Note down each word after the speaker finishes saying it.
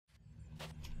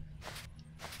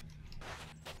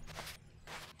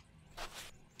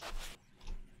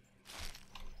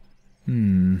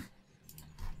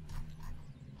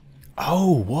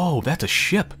Oh, whoa, that's a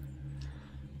ship.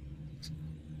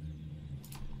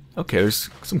 Okay, there's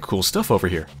some cool stuff over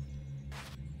here.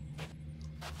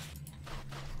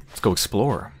 Let's go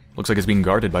explore. Looks like it's being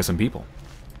guarded by some people.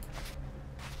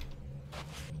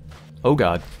 Oh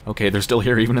god. Okay, they're still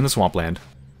here even in the swampland.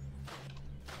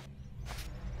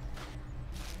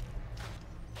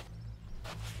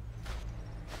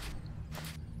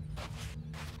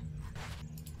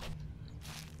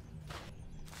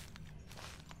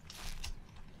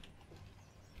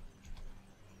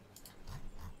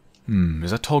 Is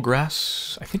that tall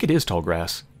grass? I think it is tall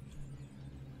grass.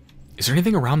 Is there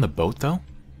anything around the boat, though?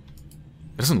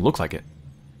 It doesn't look like it.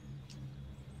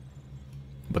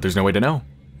 But there's no way to know.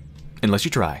 Unless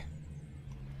you try.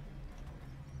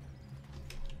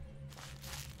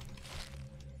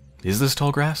 Is this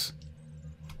tall grass?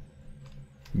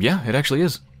 Yeah, it actually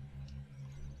is.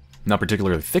 Not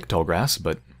particularly thick tall grass,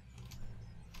 but...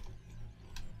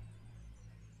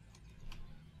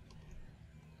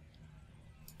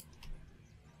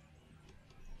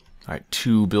 Alright,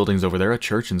 2 buildings over there, a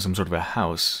church and some sort of a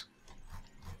house.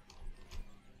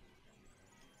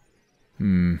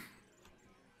 I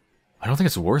don't think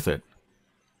it's worth it.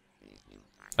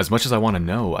 As much as I want to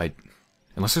know,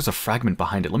 unless there's a fragment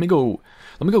behind it. Let me go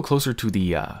closer to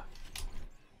the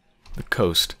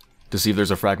coast to see if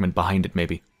there's a fragment behind it,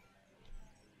 maybe.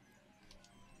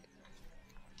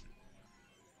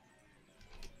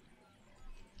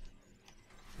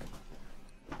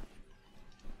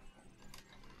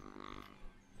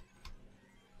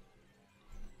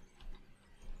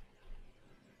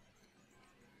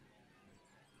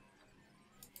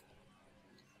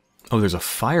 Oh, there's a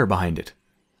fire behind it.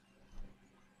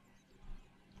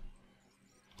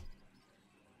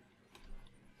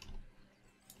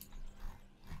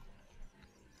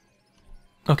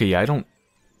 Okay, yeah, I don't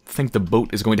think the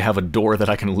boat is going to have a door that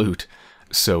I can loot.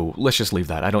 So, let's just leave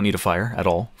that. I don't need a fire at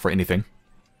all for anything.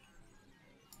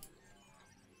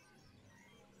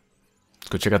 Let's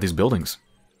go check out these buildings.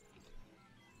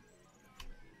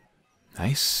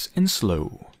 Nice and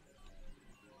slow.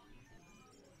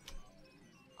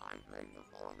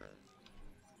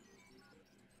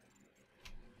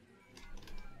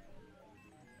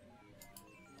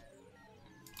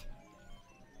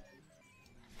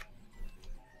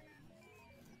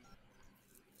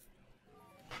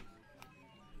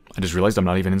 I just realized I'm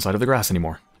not even inside of the grass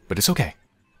anymore, but it's okay.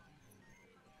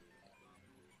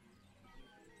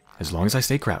 As long as I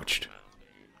stay crouched,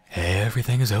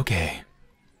 everything is okay.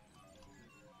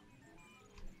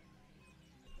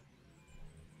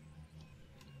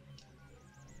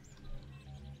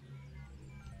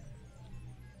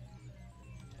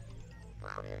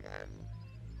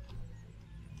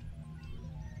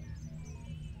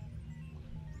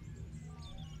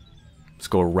 Let's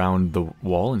go around the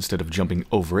wall instead of jumping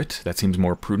over it. That seems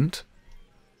more prudent.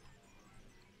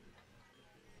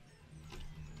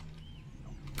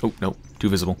 Oh, no. Too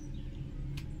visible.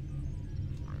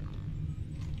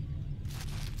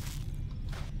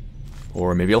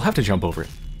 Or maybe I'll have to jump over it.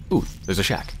 Ooh, there's a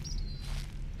shack.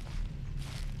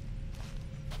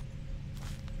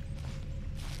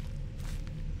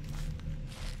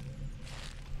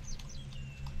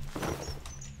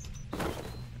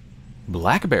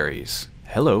 Blackberries.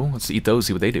 Hello, let's eat those,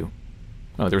 see what they do.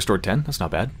 Oh, they restored 10, that's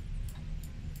not bad.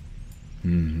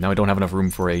 Now I don't have enough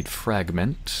room for a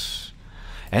fragment.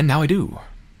 And now I do.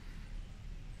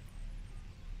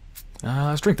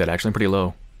 Let's drink that, actually, I'm pretty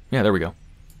low. Yeah, there we go.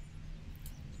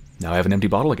 Now I have an empty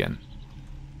bottle again.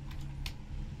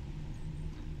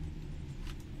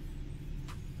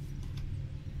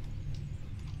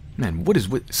 Man, what is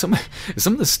with some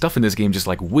of the stuff in this game just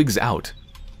like wigs out.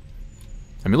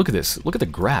 I mean, look at this. Look at the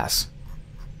grass.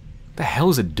 What the hell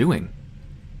is it doing?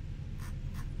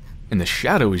 And the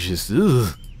shadow is just...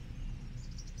 ugh.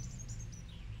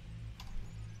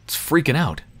 It's freaking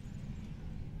out.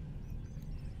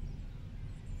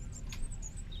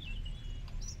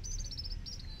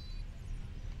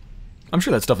 I'm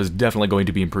sure that stuff is definitely going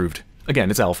to be improved. Again,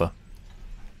 it's alpha.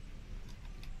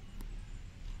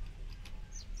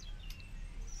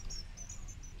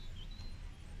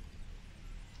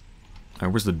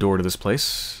 Alright, where's the door to this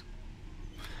place?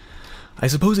 I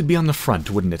suppose it'd be on the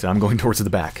front, wouldn't it? I'm going towards the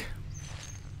back.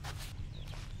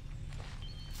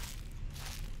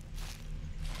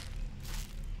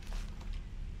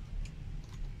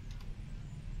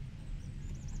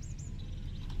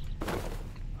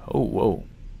 Oh, whoa.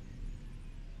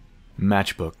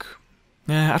 Matchbook.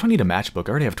 Nah, I don't need a matchbook.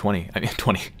 I already have 20. I mean,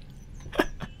 20. I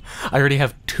already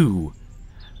have 2.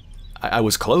 I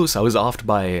was close. I was off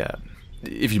by...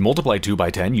 if you multiply 2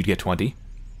 by 10, you'd get 20.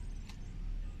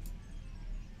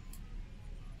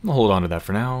 I'll hold on to that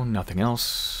for now. Nothing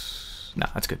else. Nah,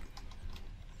 that's good.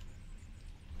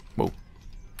 Whoa.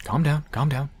 Calm down, calm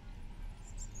down.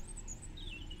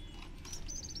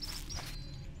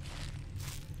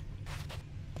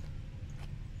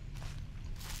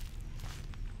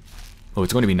 Oh,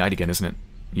 it's going to be night again, isn't it?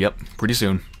 Yep, pretty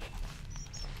soon.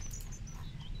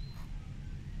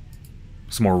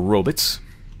 Some more robots.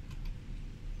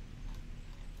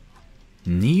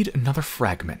 Need another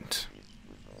fragment.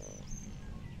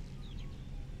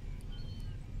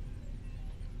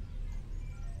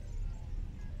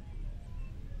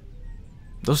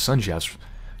 Those sun shafts,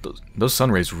 those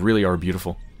sun rays really are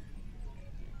beautiful.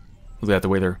 Look at that, the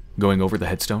way they're going over the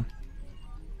headstone.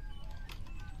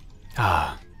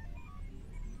 Ah.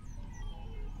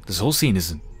 This whole scene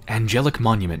is an angelic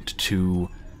monument to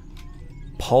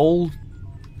Paul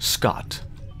Scott.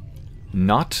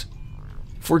 Not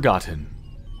forgotten.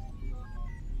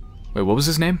 Wait, what was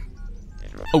his name?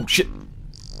 Oh, shit.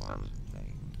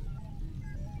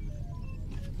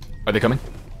 Are they coming?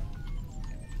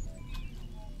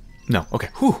 No, okay.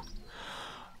 Whew.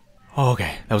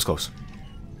 Okay, that was close.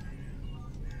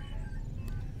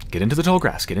 Get into the tall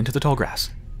grass, get into the tall grass.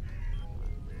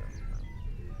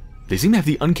 They seem to have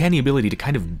the uncanny ability to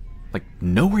kind of, like,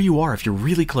 know where you are if you're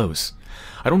really close.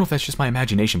 I don't know if that's just my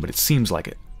imagination, but it seems like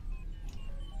it.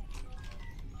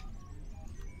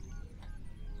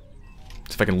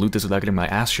 See if I can loot this without getting my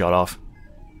ass shot off.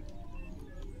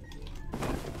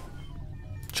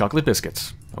 Chocolate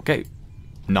biscuits. Okay.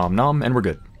 Nom nom, and we're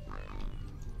good.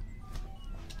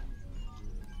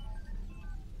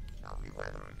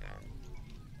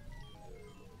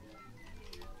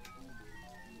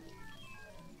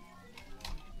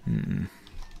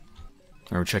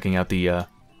 We're checking out the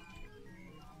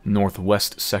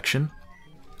northwest section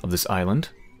of this island.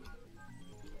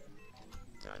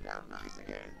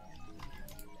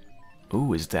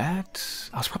 Ooh, is that...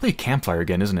 Oh, it's probably a campfire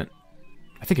again, isn't it?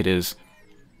 I think it is.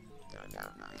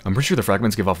 I'm pretty sure the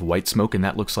fragments give off white smoke, and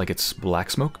that looks like it's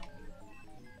black smoke.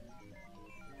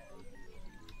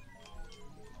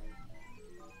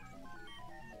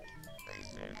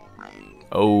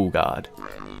 Oh, God.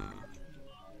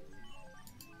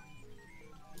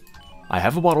 I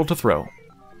have a bottle to throw.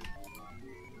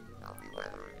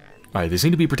 Alright, they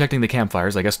seem to be protecting the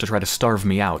campfires, I guess to try to starve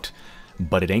me out.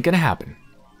 But it ain't gonna happen.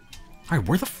 Alright,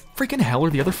 where the freaking hell are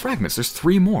the other fragments? There's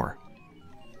 3 more.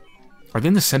 Are they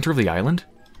in the center of the island?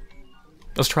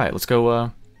 Let's try it. Let's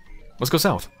go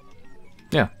south.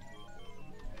 Yeah.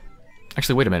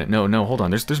 Actually, wait a minute. No, hold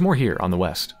on. There's more here on the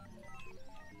west.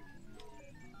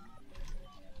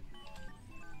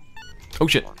 Oh,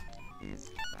 shit.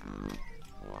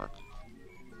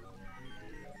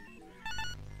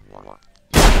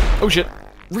 Oh, shit.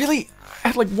 Really? I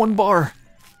had like 1 bar.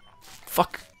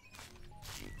 Fuck.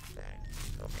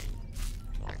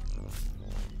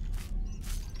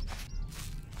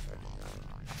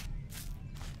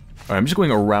 Alright, I'm just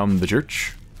going around the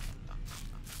church.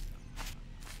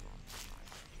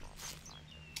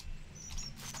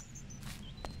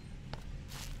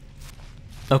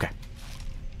 Okay.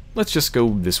 Let's just go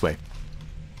this way.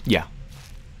 Yeah.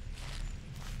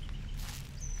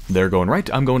 They're going right,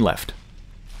 I'm going left.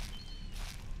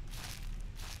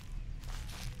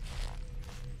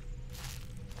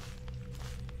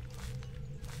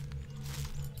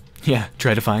 Yeah,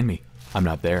 try to find me. I'm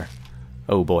not there.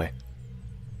 Oh boy.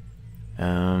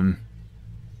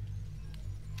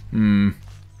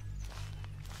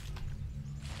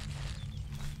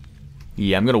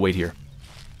 Yeah, I'm gonna wait here.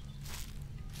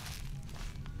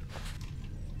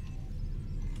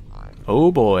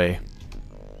 Oh boy.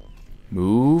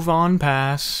 Move on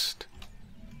past.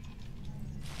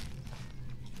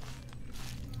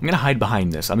 I'm gonna hide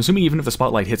behind this. I'm assuming even if the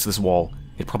spotlight hits this wall,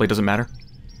 it probably doesn't matter.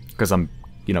 Because I'm,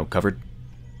 you know, covered.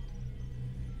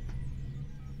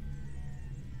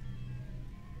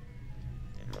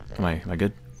 Am I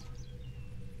good?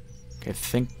 Okay, I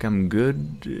think I'm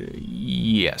good.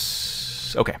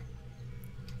 Yes. Okay.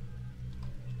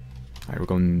 Alright, we're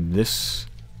going this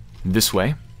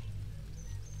way.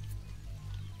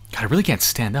 God, I really can't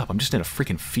stand up. I'm just in a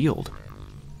freaking field.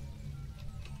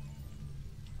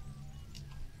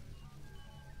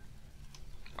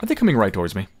 Are they coming right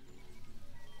towards me?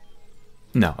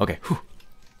 No, okay. Whew.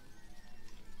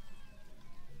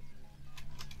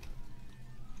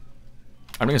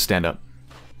 I'm gonna stand up.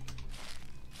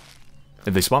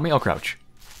 If they spot me, I'll crouch.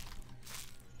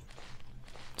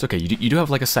 It's okay, you do have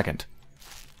like a second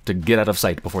to get out of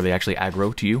sight before they actually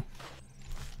aggro to you.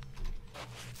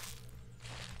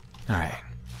 Alright.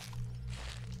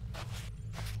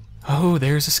 Oh,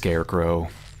 there's a scarecrow.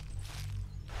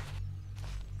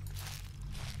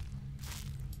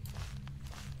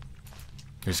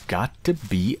 There's got to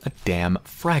be a damn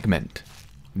fragment.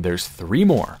 There's 3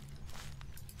 more.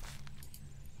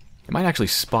 It might actually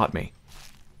spot me.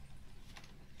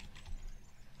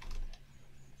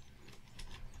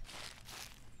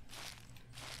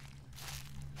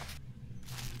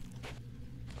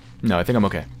 No, I think I'm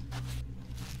okay.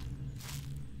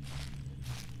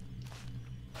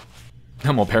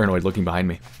 I'm all paranoid looking behind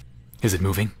me. Is it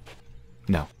moving?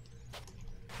 No.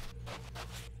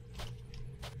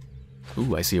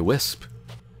 Ooh, I see a wisp.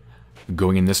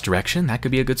 Going in this direction, that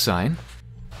could be a good sign.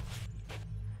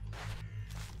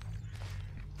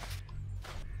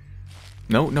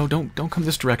 No, no, don't come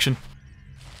this direction.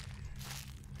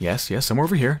 Yes, yes, somewhere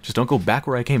over here. Just don't go back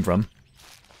where I came from.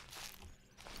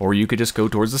 Or you could just go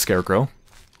towards the scarecrow.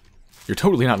 You're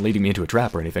totally not leading me into a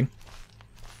trap or anything.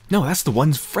 No, that's the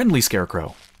one friendly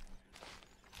scarecrow.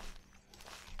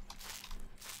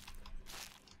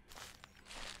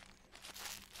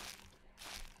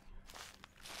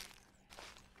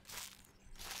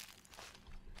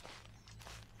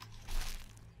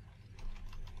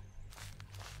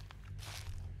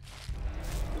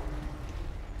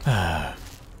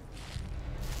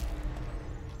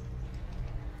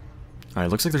 Alright,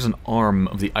 looks like there's an arm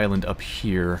of the island up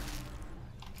here.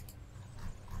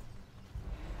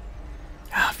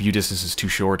 View distance is too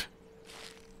short.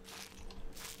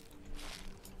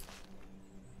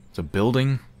 It's a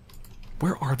building.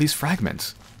 Where are these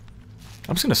fragments?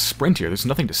 I'm just gonna sprint here. There's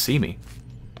nothing to see me.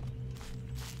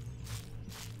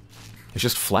 It's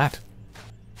just flat.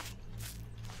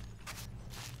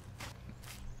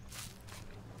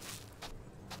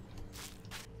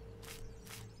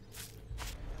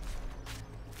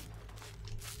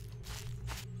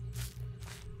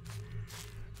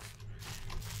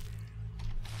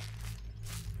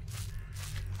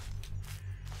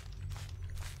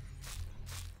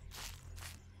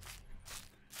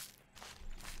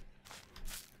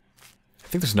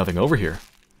 I think there's nothing over here.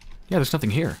 Yeah, there's nothing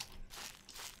here.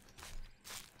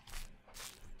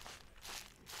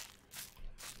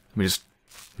 Let me just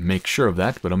make sure of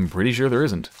that, but I'm pretty sure there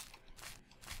isn't.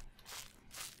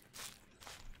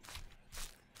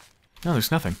 No,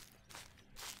 there's nothing.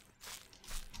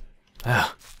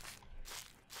 Ah.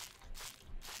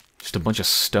 Just a bunch of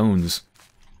stones.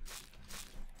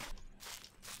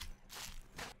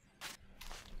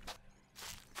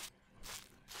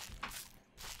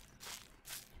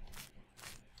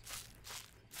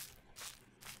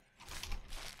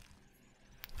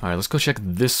 Alright, let's go check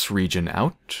this region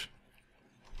out.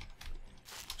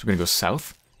 So we're gonna go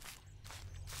south.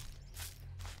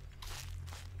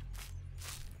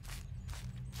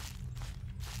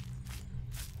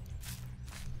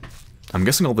 I'm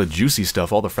guessing all the juicy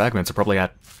stuff, all the fragments are probably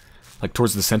at, like,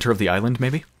 towards the center of the island,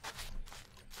 maybe?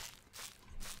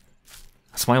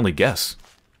 That's my only guess.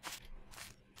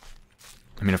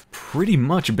 I mean, I've pretty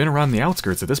much been around the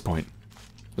outskirts at this point.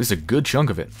 At least a good chunk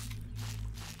of it.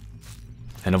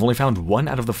 And I've only found 1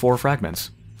 out of the 4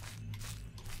 fragments.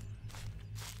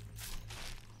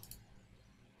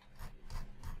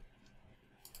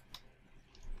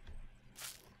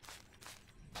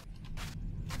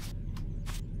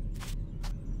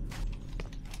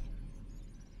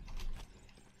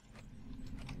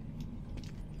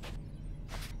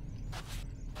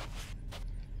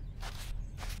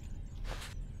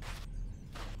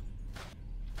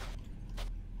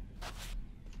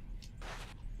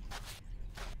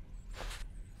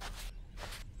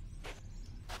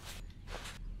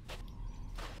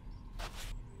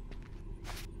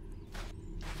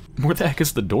 Where the heck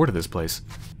is the door to this place?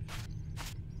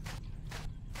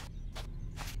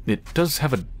 It does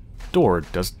have a door,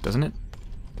 doesn't it?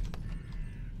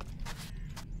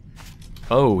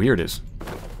 Oh, here it is.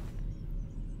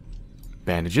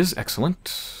 Bandages,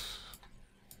 excellent.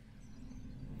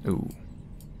 Ooh.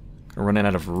 I'm running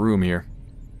out of room here.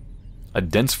 A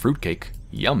dense fruitcake.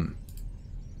 Yum.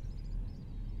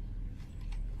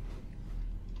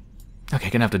 Okay,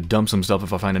 gonna have to dump some stuff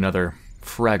if I find another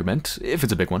fragment, if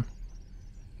it's a big one.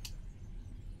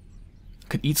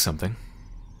 Could eat something.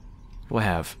 What do I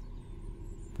have?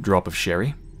 Drop of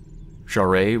sherry?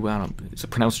 Charret? Well, I don't know. Is it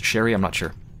pronounced sherry? I'm not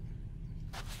sure.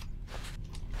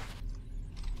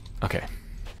 Okay.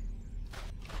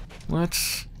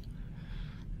 Let's...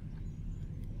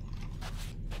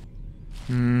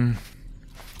 trying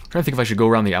to think if I should go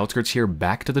around the outskirts here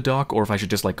back to the dock, or if I should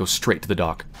just, like, go straight to the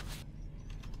dock.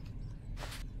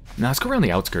 Nah, let's go around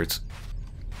the outskirts.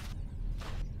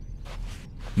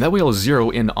 That way I'll zero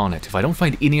in on it. If I don't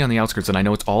find any on the outskirts, then I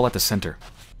know it's all at the center.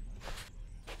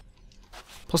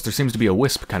 Plus, there seems to be a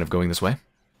wisp kind of going this way.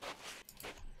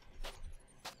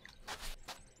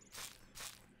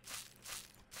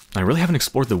 I really haven't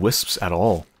explored the wisps at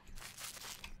all.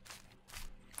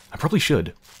 I probably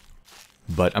should,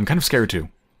 but I'm kind of scared too.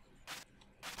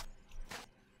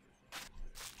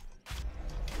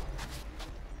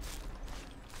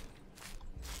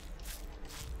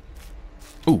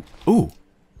 Ooh, ooh,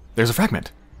 there's a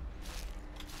fragment.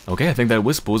 Okay, I think that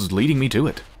wisp was leading me to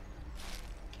it.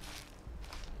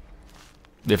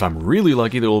 If I'm really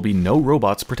lucky, there will be no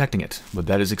robots protecting it, but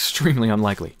that is extremely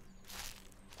unlikely.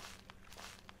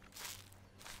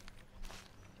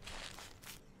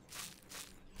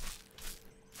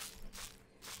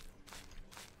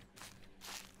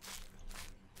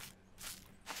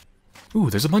 Ooh,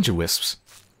 there's a bunch of wisps.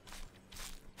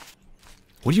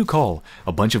 What do you call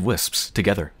a bunch of wisps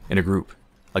together in a group?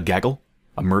 A gaggle?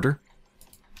 A murder?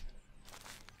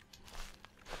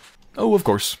 Oh, of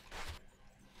course.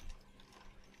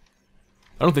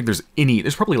 I don't think there's any...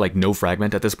 There's probably, like, no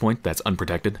fragment at this point that's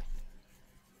unprotected.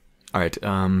 Alright,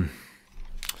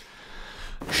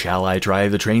 shall I try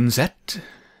the train set?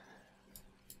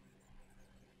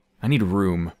 I need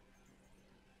room.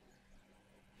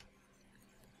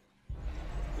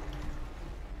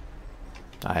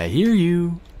 I hear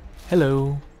you.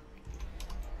 Hello.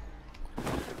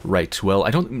 Right, well, I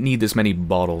don't need this many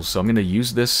bottles, so I'm going to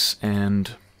use this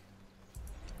and...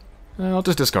 I'll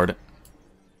just discard it.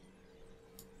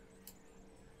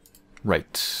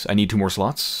 Right, I need 2 more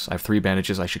slots. I have 3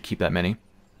 bandages, I should keep that many.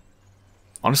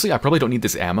 Honestly, I probably don't need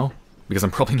this ammo, because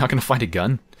I'm probably not going to find a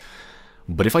gun.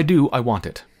 But if I do, I want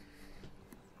it.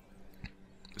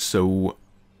 So...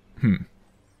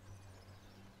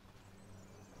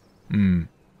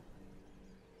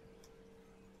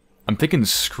 I'm thinking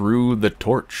screw the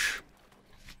torch.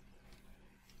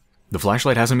 The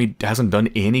flashlight hasn't done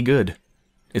any good.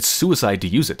 It's suicide to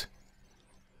use it.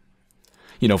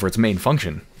 You know, for its main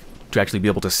function. To actually be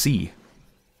able to see.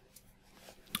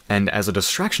 And as a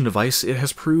distraction device, it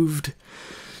has proved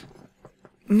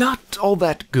not all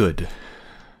that good.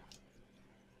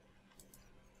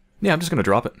 Yeah, I'm just gonna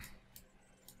drop it.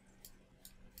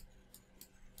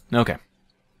 Okay.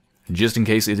 Just in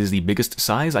case it is the biggest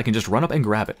size, I can just run up and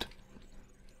grab it.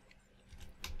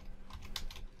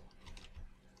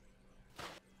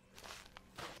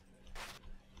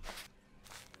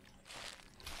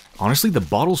 Honestly, the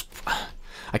bottles...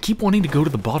 I keep wanting to go to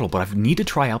the bottle, but I need to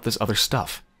try out this other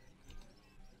stuff.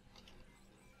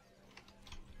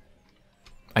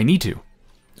 I need to.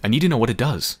 I need to know what it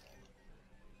does.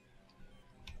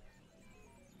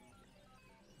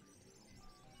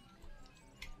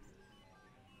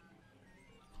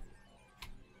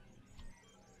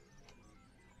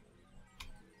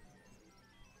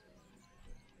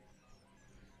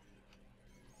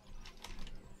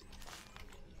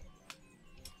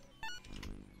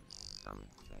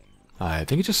 I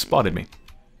think it just spotted me.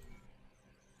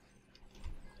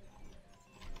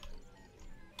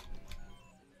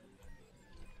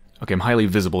 Okay, I'm highly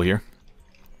visible here.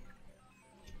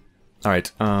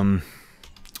 Alright, I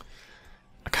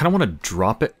kind of want to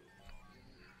drop it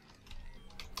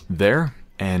there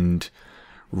and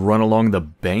run along the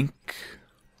bank.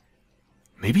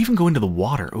 Maybe even go into the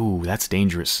water. Ooh, that's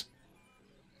dangerous.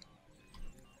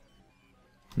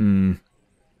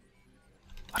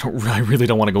 I really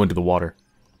don't want to go into the water.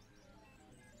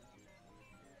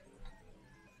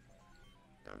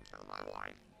 Don't tell my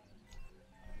wife.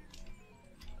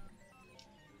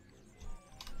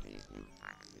 These new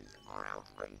taxes are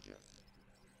outrageous.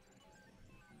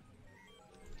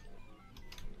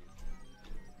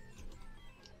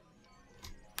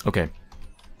 Okay. I'm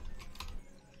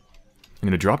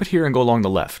going to drop it here and go along the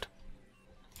left.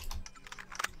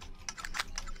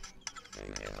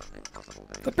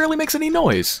 That barely makes any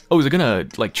noise. Oh, is it gonna,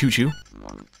 like, choo-choo?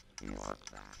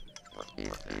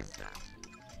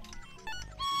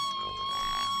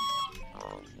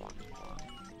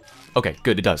 Okay,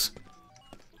 good, it does.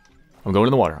 I'm going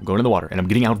in the water, I'm going in the water, and I'm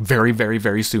getting out very, very,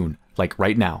 very soon. Like,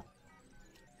 right now.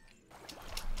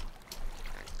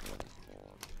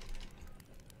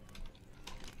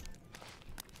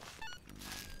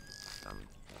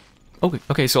 Okay,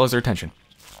 okay, so is there attention?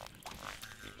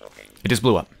 It just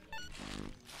blew up.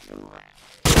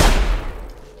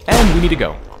 And we need to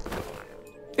go.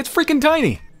 It's freaking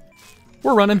tiny!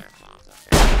 We're running.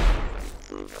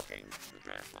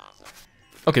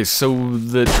 Okay, so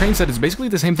the train set is basically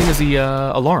the same thing as the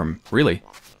alarm, really.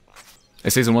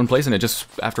 It stays in one place and it just,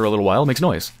 after a little while, makes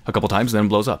noise. A couple times, then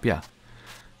blows up, yeah.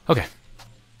 Okay.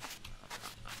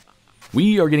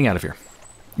 We are getting out of here.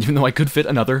 Even though I could fit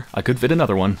another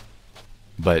one.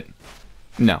 But,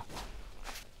 no.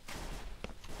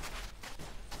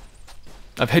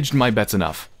 I've hedged my bets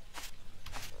enough.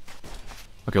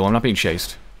 Okay, well, I'm not being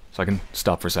chased. So I can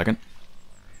stop for a second.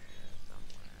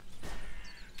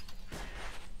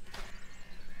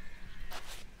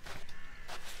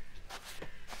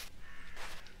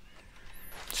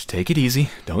 Just take it easy.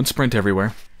 Don't sprint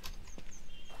everywhere.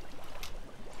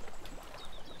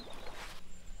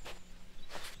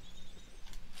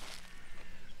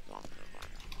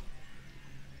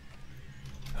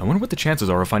 I wonder what the chances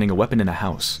are of finding a weapon in a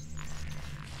house.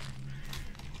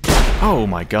 Oh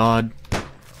my god.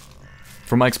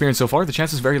 From my experience so far, the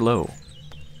chance is very low.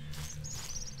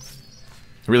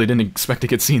 I really didn't expect to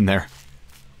get seen there.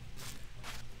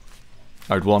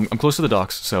 Alright, well, I'm close to the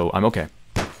docks, so I'm okay.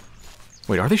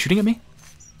 Wait, are they shooting at me?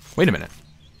 Wait a minute.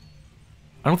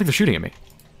 I don't think they're shooting at me.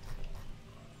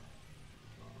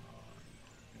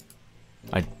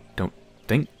 I don't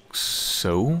think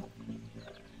so.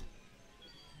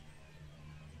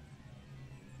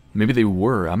 Maybe they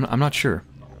were. I'm not sure.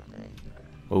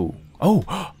 Oh.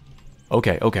 Oh!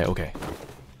 Okay, okay, okay.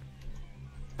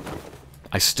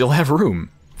 I still have room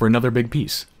for another big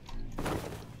piece.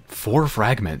 4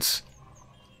 fragments.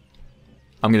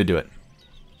 I'm gonna do it.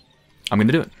 I'm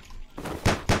gonna do it.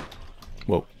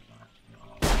 Whoa.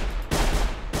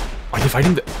 Are they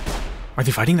fighting the... Are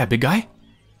they fighting that big guy?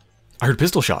 I heard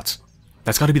pistol shots.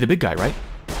 That's gotta be the big guy, right?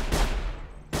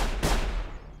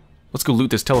 Let's go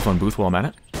loot this telephone booth while I'm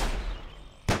at it.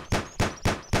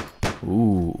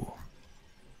 Ooh.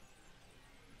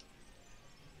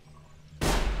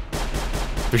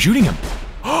 They're shooting him!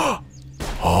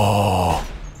 Oh!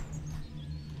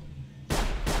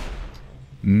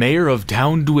 Mayor of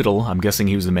Town Dwiddle, I'm guessing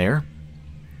he was the mayor,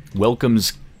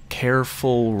 welcomes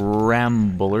careful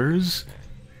ramblers,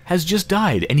 has just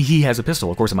died, and he has a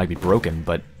pistol. Of course, it might be broken,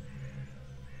 but...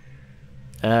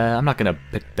 I'm not gonna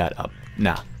pick that up.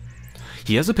 Nah.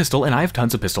 He has a pistol, and I have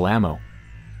tons of pistol ammo.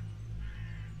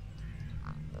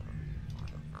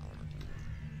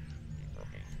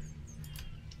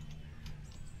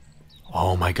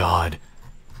 Oh my god.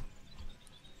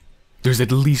 There's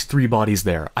at least 3 bodies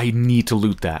there. I need to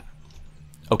loot that.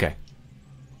 Okay.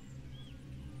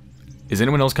 Is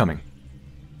anyone else coming?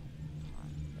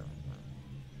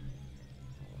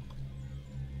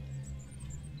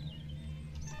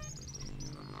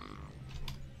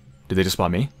 Did they just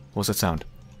spot me? What was that sound?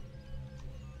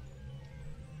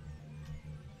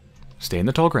 Stay in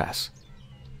the tall grass.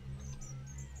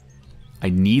 I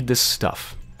need this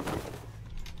stuff.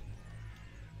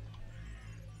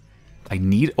 I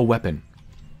need a weapon.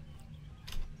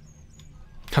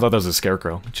 I thought that was a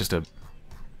scarecrow. Just a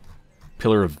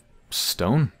pillar of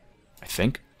stone, I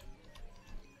think.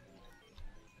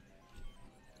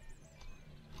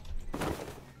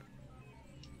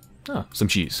 Oh, some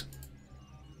cheese.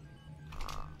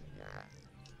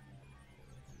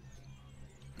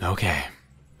 Okay.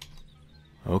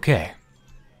 Okay.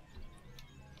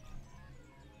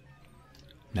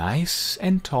 Nice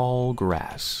and tall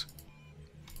grass.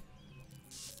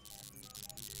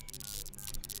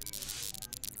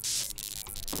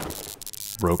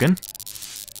 Broken.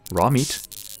 Raw meat.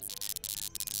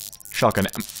 Shotgun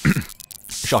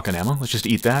shotgun ammo. Let's just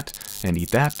eat that and eat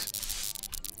that.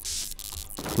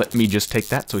 Let me just take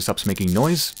that so he stops making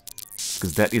noise,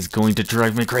 because that is going to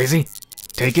drive me crazy.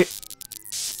 Take it.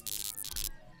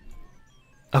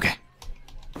 Okay.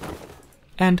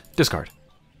 And discard.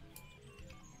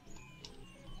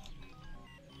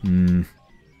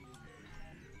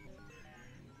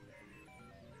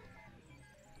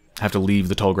 Have to leave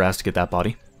the tall grass to get that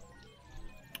body.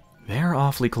 They're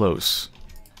awfully close.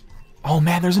 Oh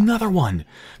man, there's another one!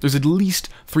 There's at least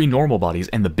 3 normal bodies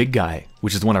and the big guy,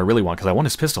 which is the one I really want, because I want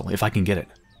his pistol, if I can get it.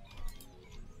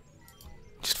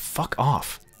 Just fuck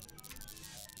off.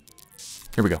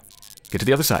 Here we go. Get to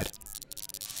the other side.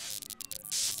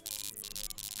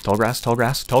 Tall grass, tall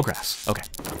grass, tall grass. Okay.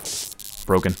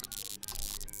 Broken.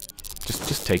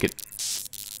 Just take it.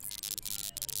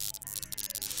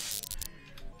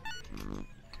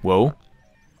 Whoa.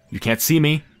 You can't see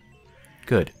me.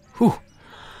 Good. Whew.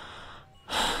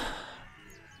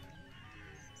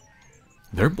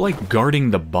 They're, like,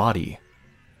 guarding the body.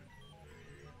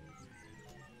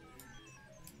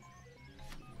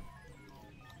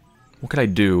 What could I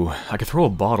do? I could throw a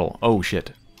bottle. Oh,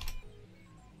 shit.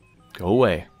 Go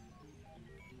away.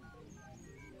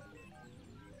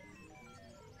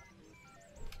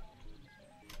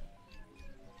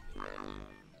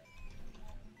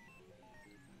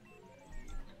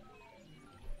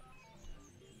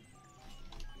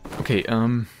 Okay,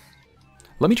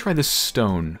 let me try this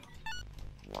stone.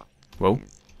 Whoa.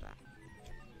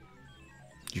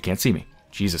 You can't see me.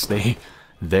 Jesus,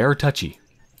 they're touchy.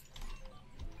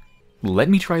 Let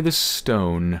me try this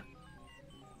stone.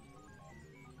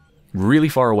 Really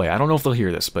far away. I don't know if they'll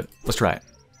hear this, but let's try it.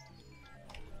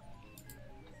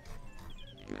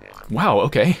 Wow,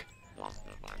 okay. Lost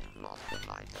the lighter.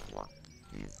 What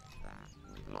is that?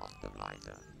 Lost the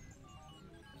lighter.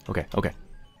 Okay, okay.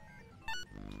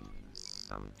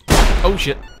 Some... Oh,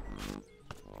 shit.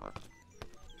 What?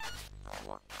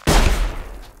 What?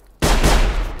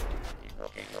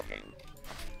 Keep looking.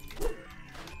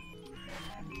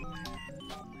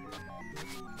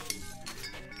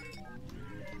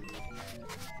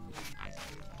 I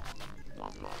see that.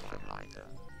 Lost the lighter.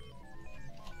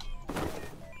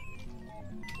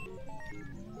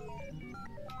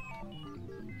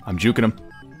 I'm juking him.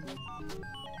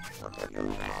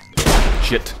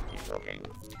 Shit.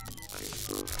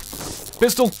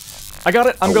 Pistol! I got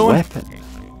it, I'm going. Weapon.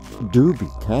 Do be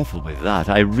careful with that.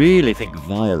 I really think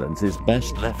violence is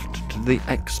best left to the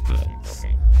experts.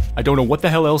 I don't know what the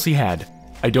hell else he had.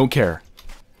 I don't care.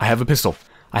 I have a pistol.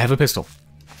 I have a pistol.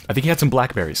 I think he had some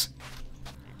blackberries.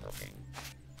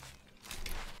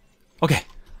 Okay.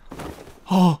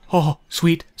 Oh,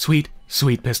 sweet, sweet,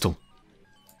 sweet pistol.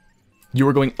 You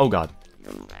were going... Oh, God.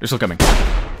 You're still coming.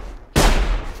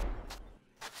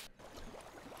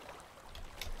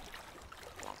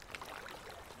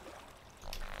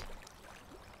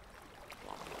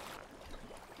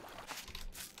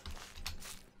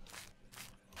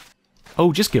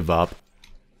 Oh, just give up.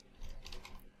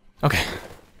 Okay.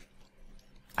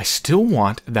 I still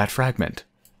want that fragment.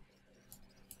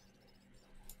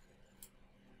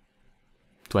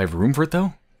 Do I have room for it,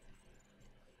 though?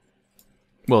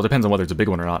 Well, it depends on whether it's a big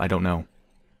one or not. I don't know.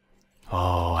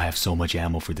 Oh, I have so much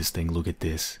ammo for this thing. Look at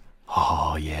this.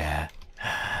 Oh, yeah.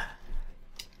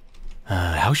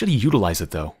 How should I utilize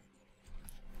it, though?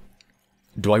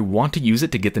 Do I want to use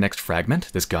it to get the next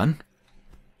fragment? This gun?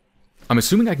 I'm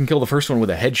assuming I can kill the first one with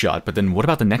a headshot, but then what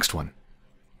about the next one?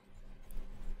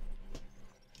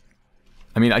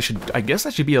 I mean, I guess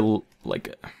that should be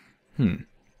like... I'm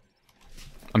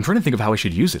trying to think of how I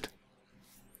should use it.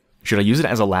 Should I use it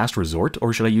as a last resort,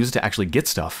 or should I use it to actually get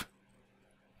stuff?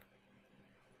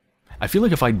 I feel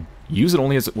like if I use it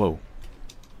only as... Whoa.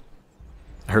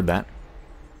 I heard that.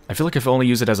 I feel like if I only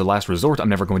use it as a last resort, I'm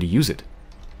never going to use it.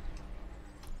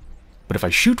 But if I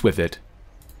shoot with it...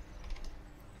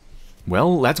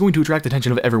 Well, that's going to attract the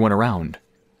attention of everyone around.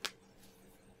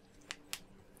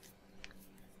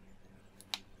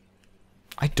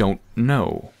 I don't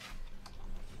know.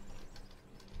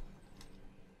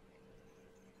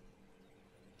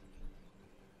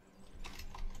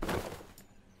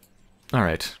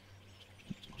 Alright.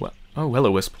 Well, oh,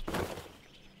 hello, Wisp.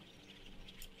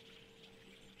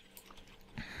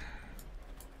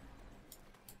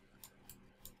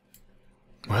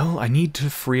 Well, I need to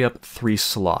free up 3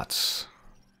 slots.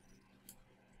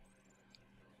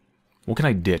 What can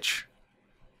I ditch?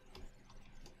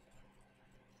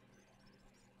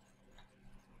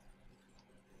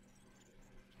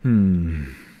 Well,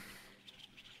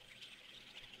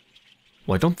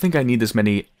 I don't think I need this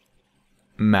many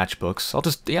matchbooks.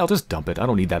 I'll just dump it. I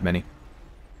don't need that many.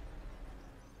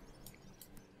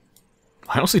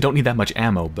 I honestly don't need that much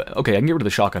ammo, but okay, I can get rid of the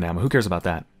shotgun ammo. Who cares about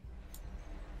that?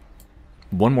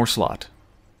 1 more slot.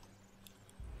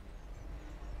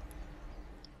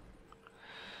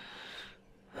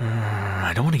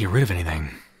 I don't want to get rid of anything.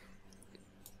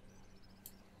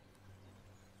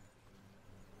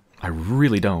 I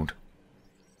really don't.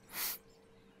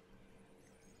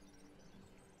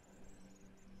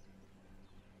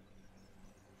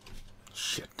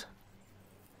 Shit.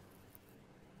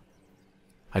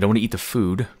 I don't want to eat the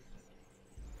food.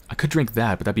 I could drink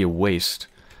that, but that'd be a waste.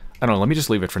 I don't know, let me just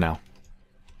leave it for now.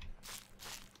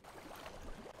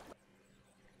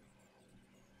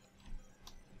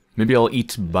 Maybe I'll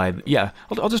eat by... Yeah,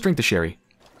 I'll just drink the sherry.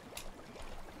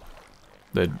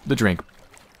 The drink.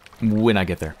 When I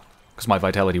get there. Because my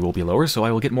vitality will be lower, so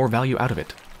I will get more value out of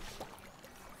it.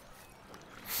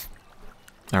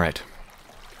 Alright.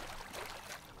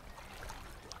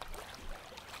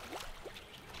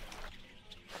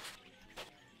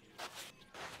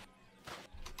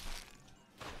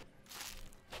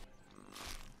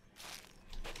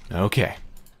 Okay.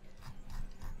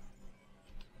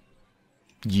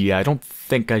 Yeah, I don't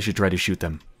think I should try to shoot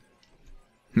them.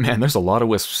 Man, there's a lot of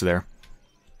wisps there.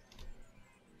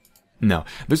 No,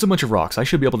 there's a bunch of rocks. I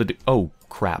should be able to do... Oh,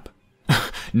 crap.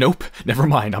 Nope, never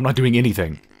mind. I'm not doing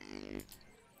anything.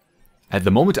 At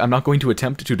the moment, I'm not going to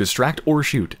attempt to distract or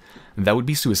shoot. That would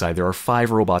be suicide. There are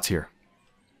 5 robots here.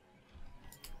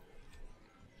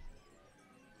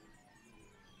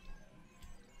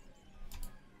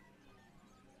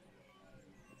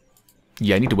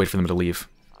 Yeah, I need to wait for them to leave.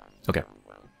 Okay.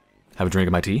 Have a drink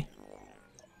of my tea?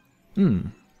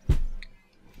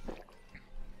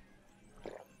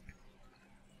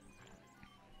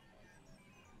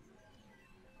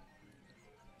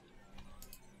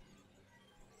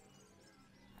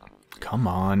 Come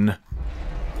on.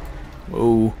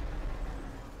 Whoa.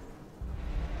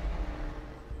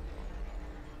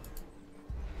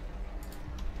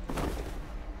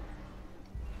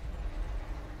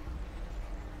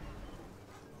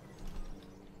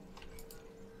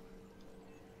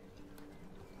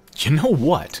 You know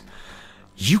what?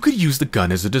 You could use the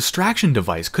gun as a distraction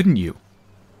device, couldn't you?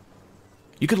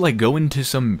 You could, like, go into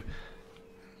some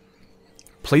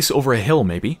place over a hill,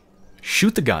 maybe,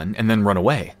 shoot the gun, and then run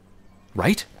away.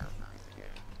 Right?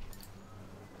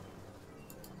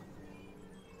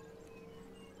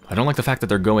 I don't like the fact that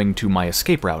they're going to my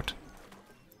escape route,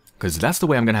 because that's the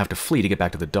way I'm going to have to flee to get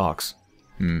back to the docks.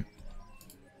 At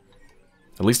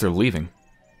least they're leaving.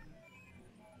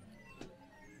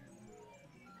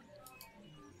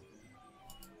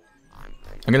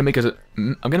 I'm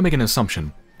gonna make an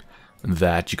assumption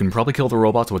that you can probably kill the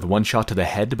robots with one shot to the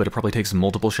head, but it probably takes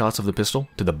multiple shots of the pistol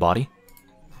to the body.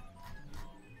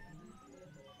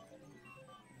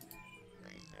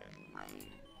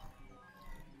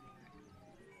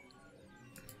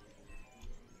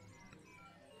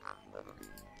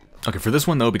 Okay, for this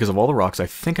one though, because of all the rocks, I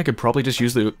think I could probably just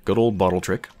use the good old bottle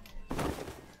trick.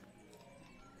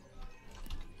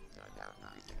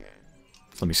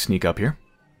 So let me sneak up here.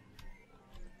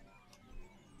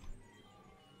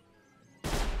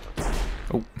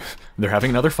 Oh, they're having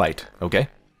another fight. Okay.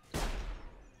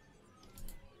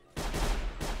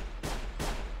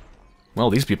 Well,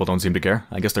 these people don't seem to care.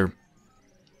 I guess they're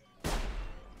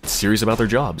serious about their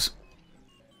jobs.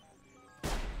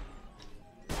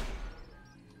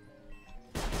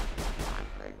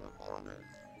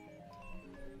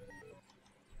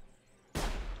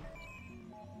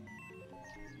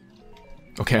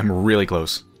 Okay, I'm really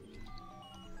close.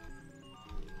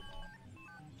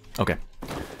 Okay.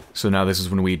 So now this is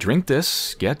when we drink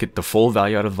this, yeah, get the full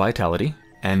value out of vitality,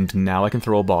 and now I can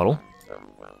throw a bottle.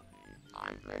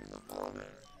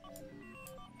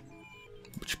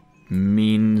 Which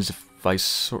means if I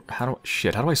sort... how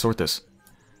do I sort this?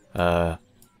 Like,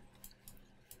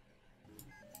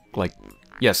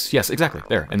 yes, exactly,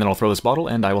 there. And then I'll throw this bottle,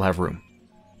 and I will have room.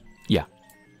 Yeah.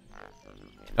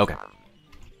 Okay.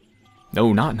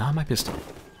 No, not my pistol.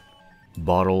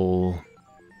 Bottle...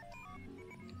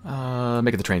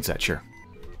 make it the train set, sure.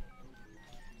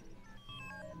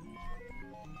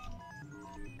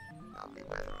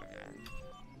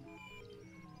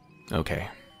 Okay.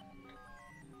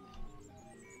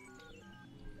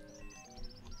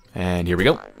 And here we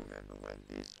go.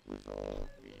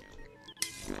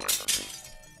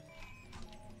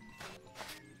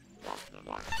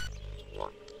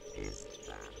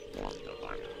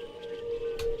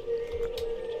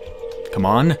 Come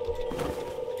on.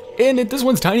 And this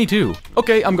one's tiny too.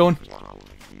 Okay, I'm going.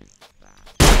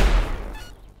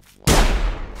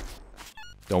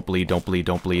 Don't bleed, don't bleed,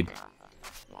 don't bleed.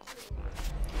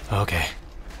 Okay.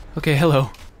 Okay,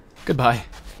 hello. Goodbye.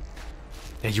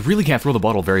 Yeah, you really can't throw the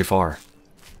bottle very far.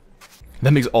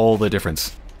 That makes all the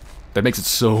difference. That makes it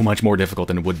so much more difficult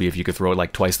than it would be if you could throw it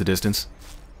like twice the distance.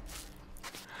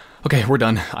 Okay, we're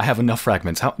done. I have enough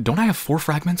fragments. Don't I have 4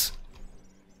 fragments?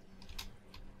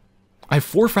 I have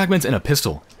 4 fragments and a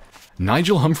pistol.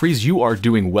 Nigel Humphreys, you are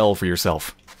doing well for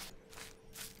yourself.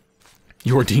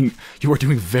 You are doing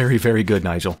very, very good,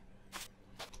 Nigel.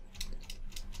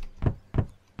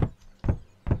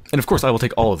 And of course, I will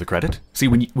take all of the credit. See,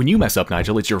 when you mess up,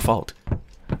 Nigel, it's your fault.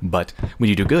 But when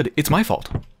you do good, it's my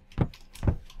fault.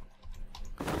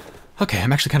 Okay,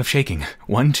 I'm actually kind of shaking.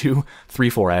 1, 2, 3,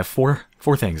 4. I have four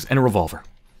things and a revolver.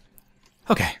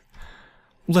 Okay,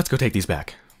 let's go take these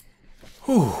back.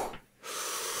 Whew.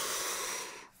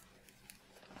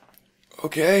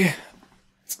 Okay,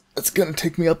 it's gonna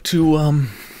take me up to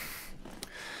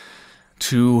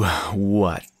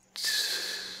what?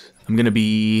 I'm gonna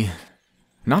be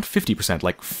not 50%,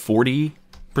 like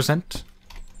 40%.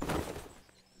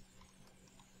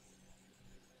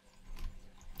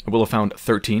 I will have found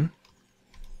 13.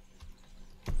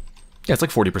 Yeah, it's like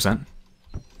 40%.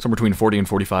 Somewhere between 40 and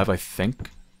 45, I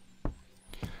think.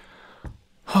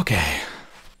 Okay.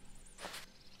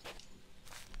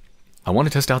 I want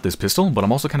to test out this pistol, but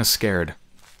I'm also kind of scared.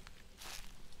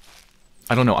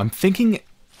 I don't know, I'm thinking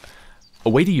a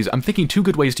way to use it. I'm thinking 2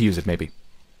 good ways to use it, maybe.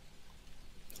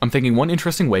 I'm thinking one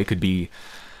interesting way could be...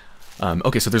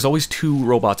 okay, so there's always 2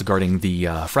 robots guarding the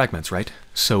fragments, right?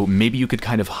 So maybe you could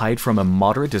kind of hide from a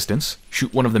moderate distance,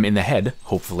 shoot one of them in the head,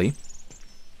 hopefully.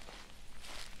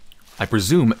 I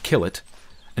presume kill it,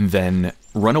 and then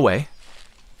run away.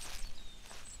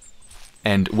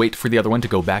 And wait for the other one to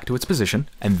go back to its position,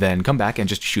 and then come back and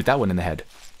just shoot that one in the head.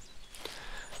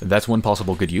 That's one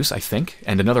possible good use, I think.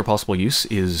 And another possible use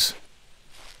is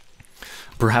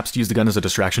perhaps to use the gun as a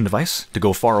distraction device, to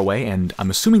go far away, and I'm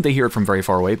assuming they hear it from very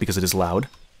far away because it is loud.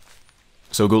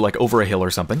 So go like over a hill or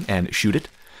something and shoot it,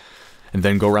 and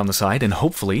then go around the side, and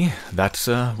hopefully that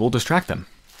will distract them.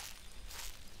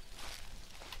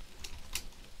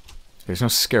 There's no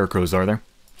scarecrows, are there?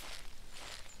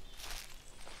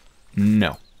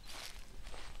 No.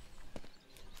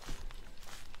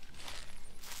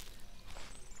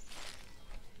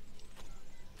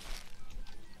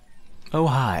 Oh,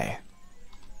 hi.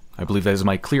 I believe that is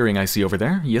my clearing I see over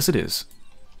there. Yes, it is.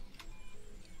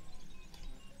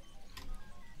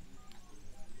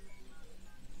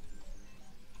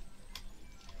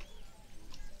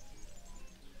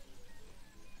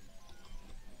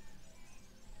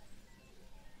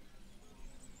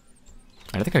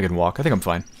 I think I can walk. I think I'm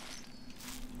fine.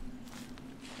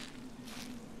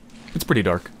 It's pretty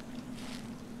dark.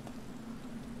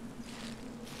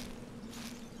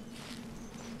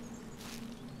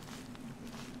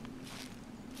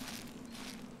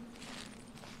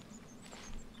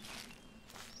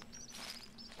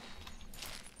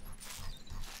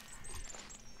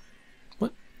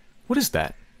 What is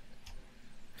that?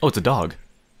 Oh, it's a dog.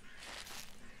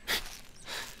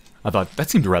 I thought that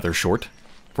seemed rather short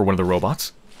for one of the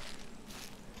robots.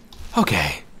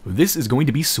 Okay, this is going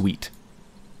to be sweet.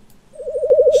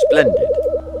 Splendid.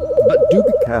 But do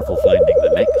be careful finding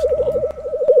the next one.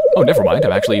 Oh, never mind.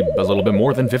 I'm actually a little bit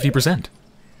more than 50%.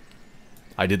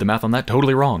 I did the math on that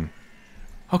totally wrong.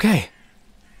 Okay.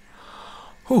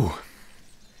 Whew.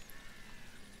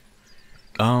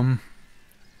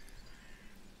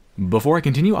 Before I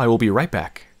continue, I will be right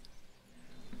back.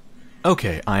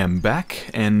 Okay, I am back,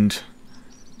 and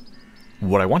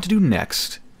what I want to do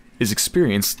next is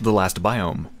experience the last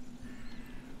biome,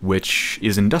 which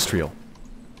is industrial.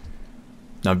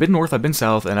 Now, I've been north, I've been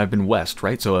south, and I've been west,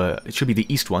 right? So it should be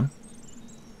the east one,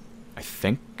 I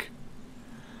think.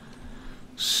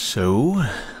 So,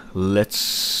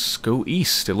 let's go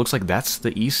east. It looks like that's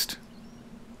the east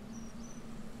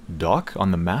dock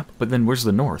on the map, but then where's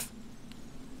the north?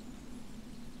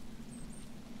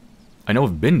 I know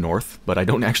I've been north, but I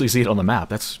don't actually see it on the map.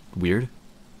 That's weird.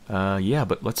 Yeah,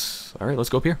 but alright, let's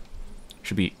go up here.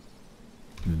 Should be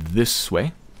this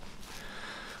way.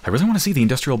 I really want to see the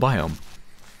industrial biome.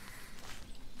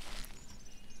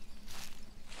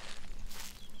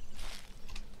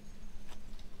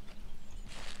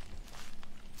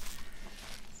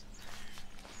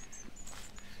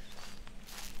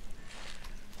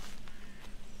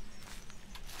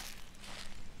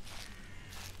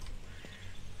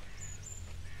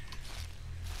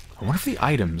 I wonder if the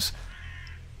items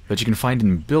that you can find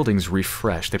in buildings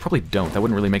refresh. They probably don't. That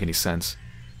wouldn't really make any sense.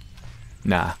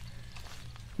 Nah.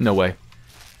 No way.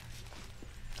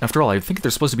 After all, I think they're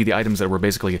supposed to be the items that were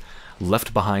basically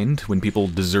left behind when people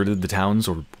deserted the towns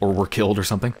or were killed or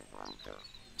something.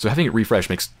 So having it refresh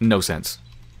makes no sense.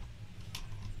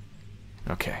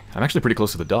 Okay, I'm actually pretty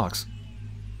close to the docks.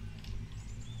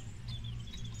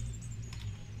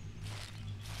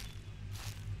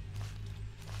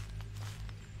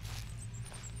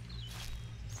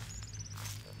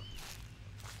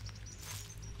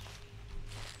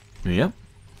 Yep.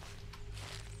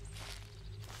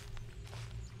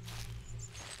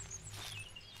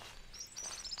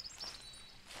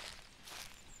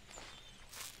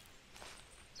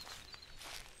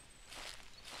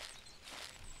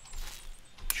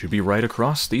 Should be right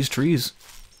across these trees.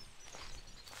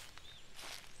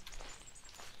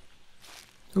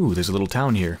 Ooh, there's a little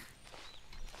town here.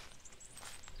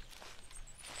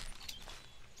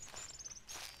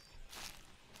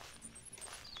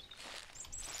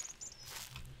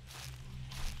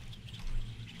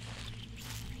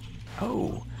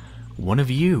 Oh, one of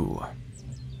you.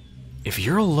 If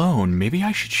you're alone, maybe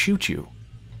I should shoot you.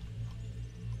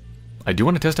 I do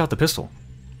want to test out the pistol.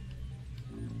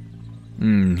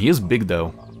 He is big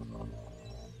though.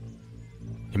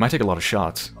 He might take a lot of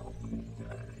shots.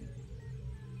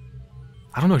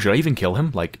 I don't know, should I even kill him?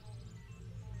 Like,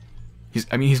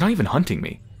 he's not even hunting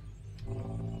me.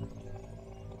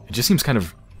 It just seems kind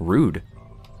of rude.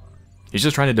 He's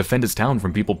just trying to defend his town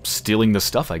from people stealing the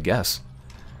stuff, I guess.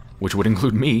 Which would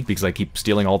include me, because I keep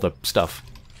stealing all the stuff.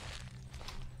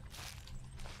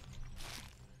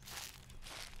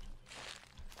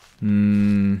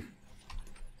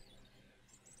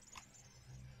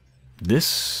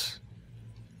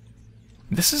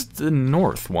 This is the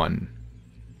north one.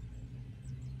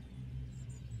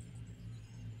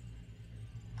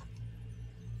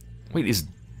 Wait, is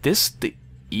this the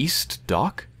east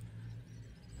dock?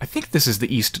 I think this is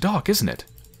the east dock, isn't it?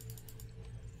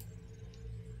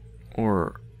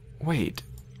 Or, wait.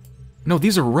 No,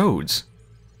 these are roads.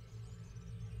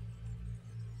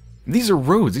 These are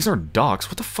roads. These aren't docks.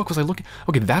 What the fuck was I looking...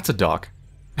 Okay, that's a dock.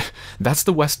 That's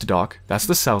the west dock. That's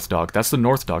the south dock. That's the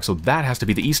north dock. So that has to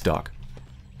be the east dock.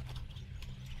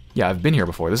 Yeah, I've been here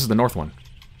before. This is the north one.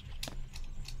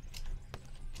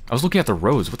 I was looking at the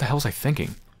roads. What the hell was I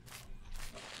thinking?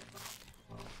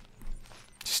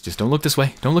 Just don't look this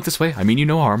way. Don't look this way. I mean you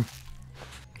no harm.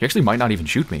 He actually might not even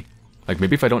shoot me. Like,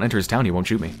 maybe if I don't enter his town, he won't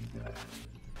shoot me.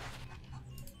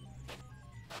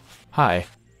 Hi.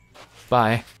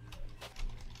 Bye.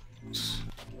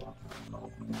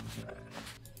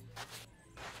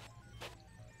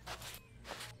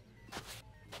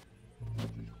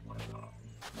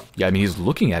 Yeah, I mean, he's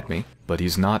looking at me, but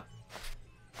he's not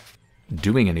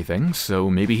doing anything, so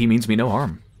maybe he means me no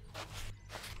harm.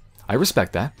 I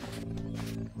respect that.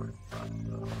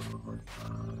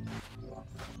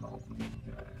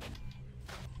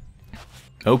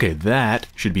 Okay, that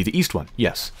should be the east one,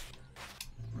 yes.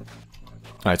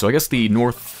 Alright, so I guess the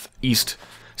north, east,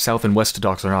 south, and west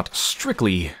docks are not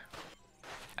strictly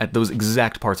at those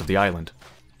exact parts of the island.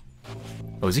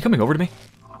 Oh, is he coming over to me?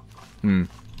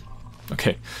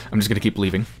 Okay, I'm just gonna keep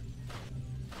leaving.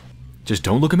 Just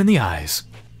don't look him in the eyes.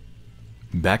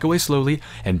 Back away slowly,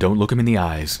 and don't look him in the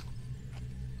eyes.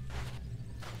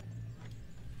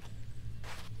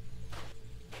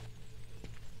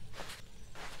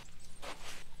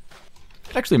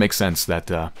 It actually makes sense that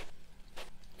that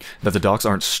the docks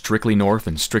aren't strictly north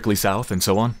and strictly south and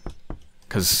so on.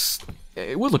 Because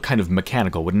it would look kind of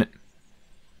mechanical, wouldn't it?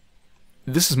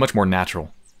 This is much more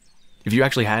natural. If you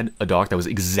actually had a dock that was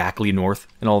exactly north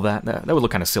and all that, that would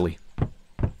look kind of silly.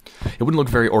 It wouldn't look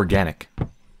very organic.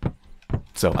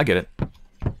 So, I get it.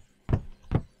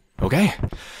 Okay.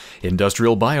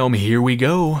 Industrial biome, here we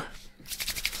go.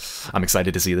 I'm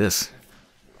excited to see this.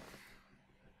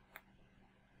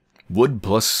 Wood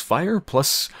plus fire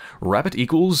plus rabbit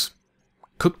equals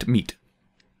cooked meat.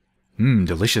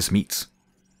 Delicious meats.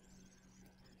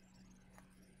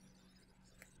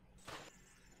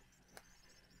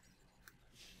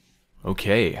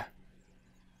 Okay.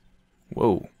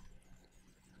 Whoa.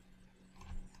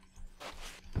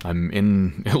 I'm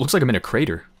in... It looks like I'm in a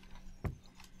crater.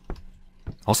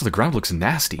 Also, the ground looks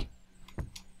nasty.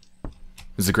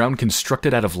 Is the ground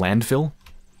constructed out of landfill?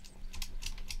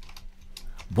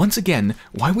 Once again,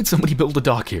 why would somebody build a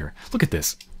dock here? Look at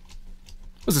this.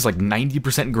 Was this like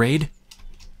 90% grade?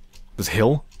 This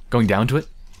hill going down to it?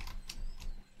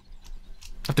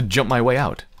 I have to jump my way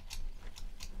out.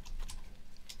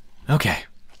 Okay.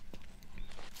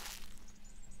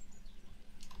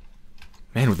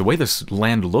 Man, with the way this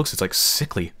land looks, it's like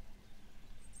sickly.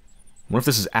 What if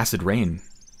this is acid rain?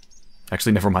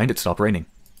 Actually, never mind, it stopped raining.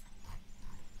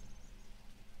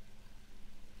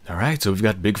 Alright, so we've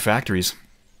got big factories.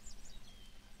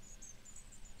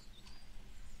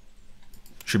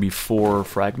 Should be 4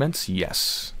 fragments?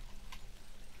 Yes.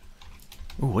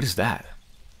 Ooh, what is that?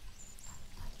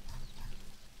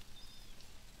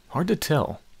 Hard to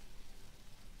tell.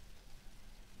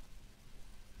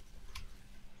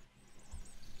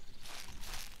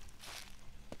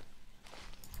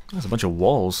 There's a bunch of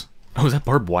walls. Oh, is that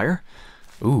barbed wire?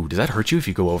 Ooh, does that hurt you if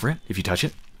you go over it? If you touch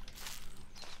it?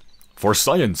 For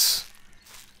science!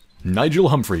 Nigel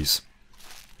Humphreys.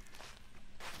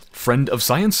 Friend of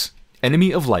science?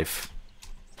 Enemy of life.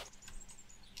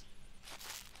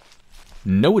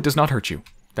 No, it does not hurt you.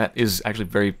 That is actually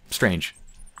very strange.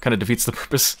 Kind of defeats the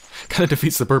purpose. Kind of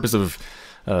defeats the purpose of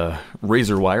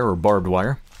razor wire or barbed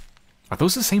wire. Are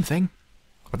those the same thing?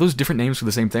 Are those different names for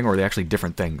the same thing, or are they actually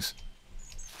different things?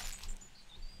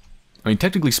 I mean,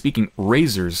 technically speaking,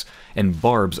 razors and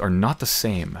barbs are not the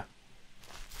same.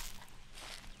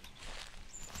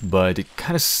 But it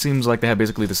kind of seems like they have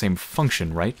basically the same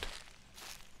function, right?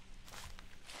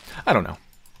 I don't know.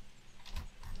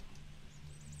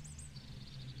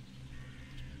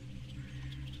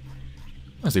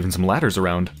 There's even some ladders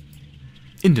around.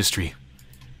 Industry.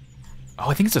 Oh,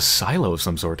 I think it's a silo of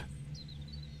some sort.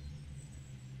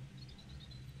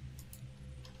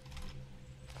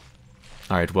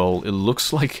 Alright, well, it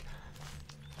looks like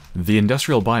the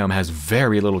industrial biome has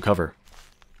very little cover.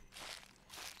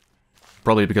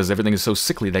 Probably because everything is so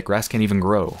sickly that grass can't even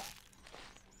grow.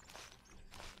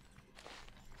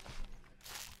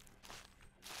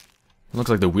 It looks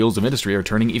like the wheels of industry are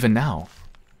turning even now.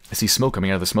 I see smoke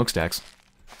coming out of the smokestacks.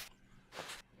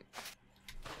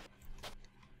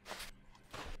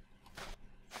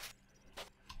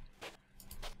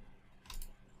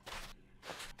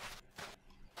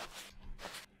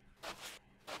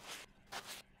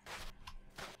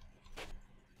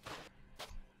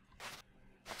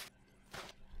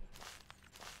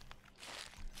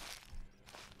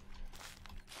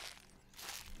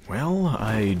 Well,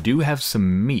 I do have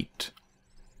some meat.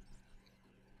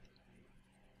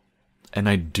 And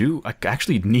I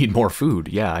actually need more food.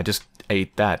 Yeah, I just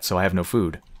ate that, so I have no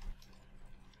food.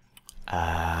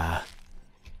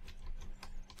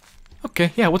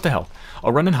 Okay, yeah, what the hell.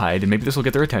 I'll run and hide, and maybe this will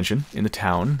get their attention in the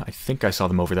town. I think I saw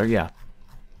them over there, yeah.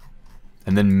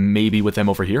 And then maybe with them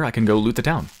over here, I can go loot the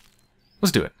town.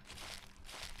 Let's do it.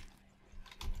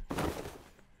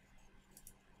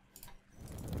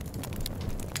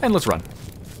 And let's run.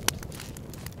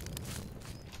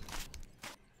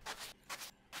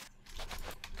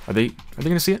 Are they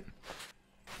gonna see it?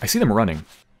 I see them running.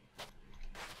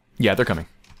 Yeah, they're coming.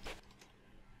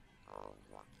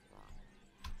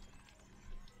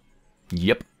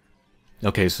 Yep.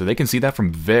 Okay, so they can see that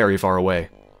from very far away.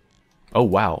 Oh,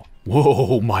 wow.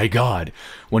 Whoa, my god.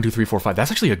 1, 2, 3, 4, 5.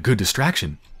 That's actually a good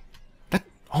distraction.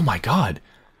 Oh my god.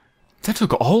 That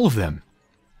took all of them.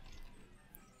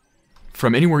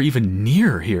 From anywhere even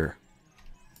near here.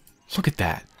 Look at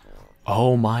that.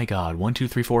 Oh my god. 1, 2,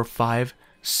 3, 4, 5,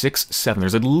 6, 7.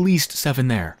 There's at least 7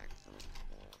 there.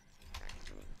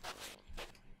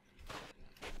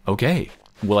 Okay.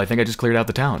 Well, I think I just cleared out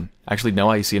the town. Actually, no,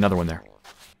 I see another one there.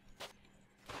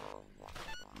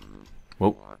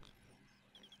 Whoa.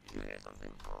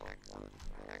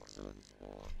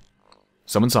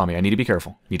 Someone saw me. I need to be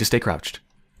careful. Need to stay crouched.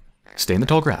 Stay in the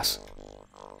tall grass.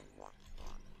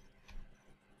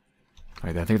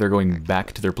 Alright, I think they're going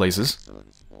back to their places.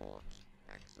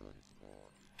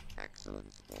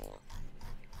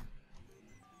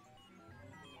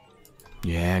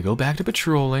 Yeah, go back to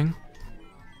patrolling.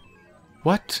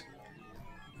 What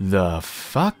the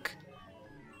fuck?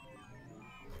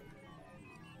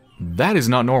 That is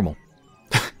not normal.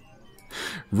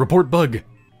 Report bug.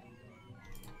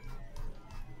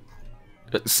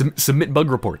 Submit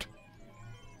bug report.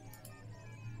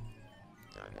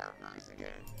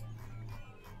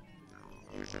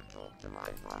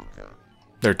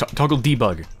 There, toggle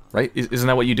debug, right? Isn't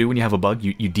that what you do when you have a bug?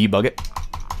 You debug it?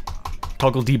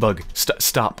 Toggle debug.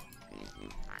 Stop.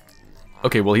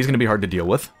 Okay, well, he's going to be hard to deal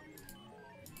with.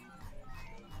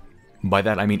 By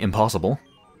that, I mean impossible.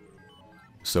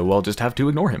 So I'll just have to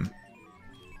ignore him.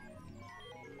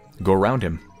 Go around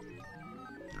him.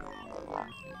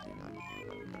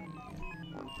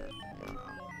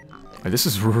 This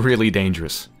is really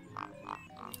dangerous.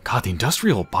 God, the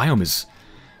industrial biome is...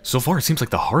 So far, it seems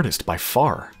like the hardest by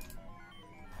far.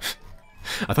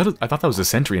 I thought that was a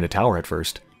sentry in a tower at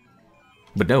first.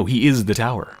 But no, he is the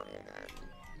tower.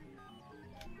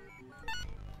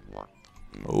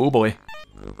 Oh boy.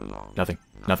 Nothing.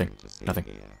 Nothing. Nothing.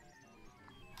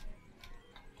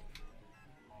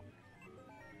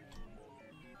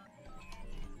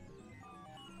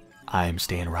 I'm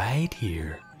staying right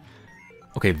here.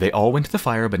 Okay, they all went to the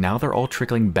fire, but now they're all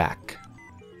trickling back.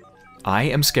 I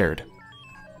am scared.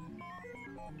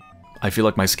 I feel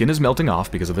like my skin is melting off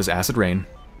because of this acid rain.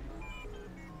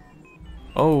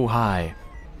 Oh, hi.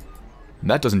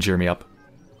 That doesn't cheer me up.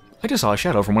 I just saw a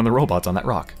shadow from one of the robots on that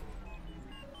rock.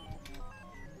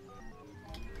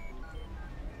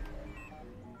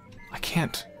 I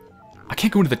can't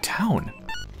go into the town.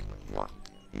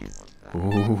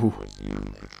 Ooh.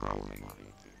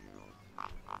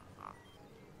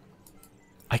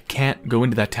 I can't go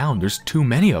into that town. There's too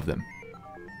many of them.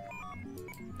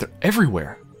 They're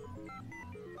everywhere.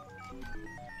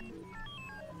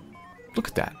 Look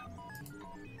at that.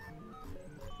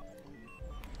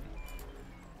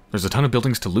 There's a ton of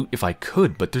buildings to loot if I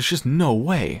could, but there's just no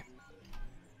way.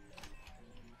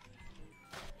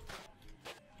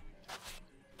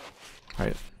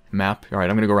 Alright, map. Alright,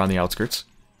 I'm gonna go around the outskirts.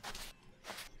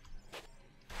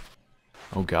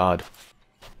 Oh god.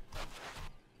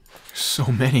 There's so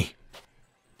many.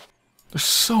 There's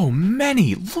so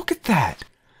many! Look at that!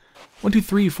 1, 2,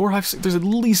 3, 4, 5, 6. There's at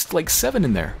least like 7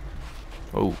 in there.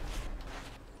 Oh.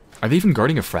 Are they even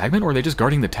guarding a fragment, or are they just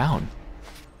guarding the town?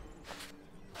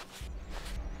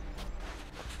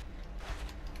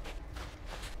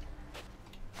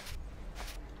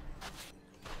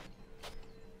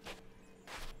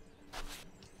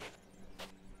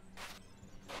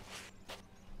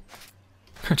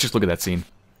 Just look at that scene.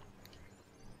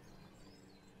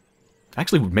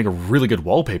 Actually would make a really good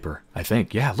wallpaper, I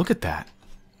think. Yeah, look at that.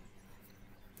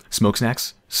 Smoke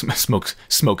snacks? Smoke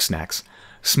snacks.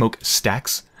 Smoke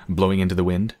stacks blowing into the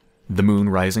wind. The moon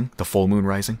rising. The full moon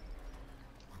rising.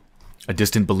 A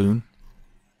distant balloon.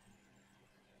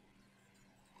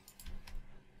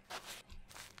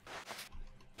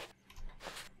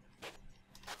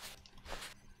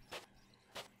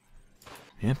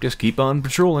 Yep, just keep on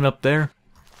patrolling up there.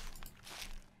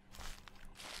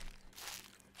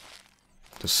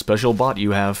 It's a special bot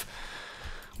you have.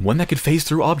 One that could phase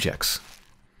through objects.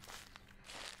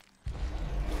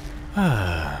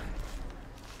 Gotta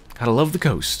love the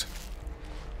coast.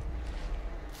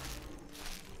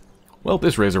 Well,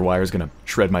 this razor wire is gonna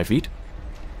shred my feet.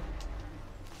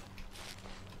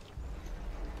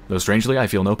 Though strangely, I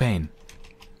feel no pain.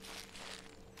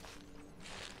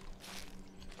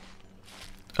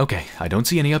 Okay, I don't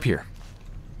see any up here.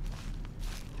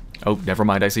 Oh, never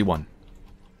mind, I see one.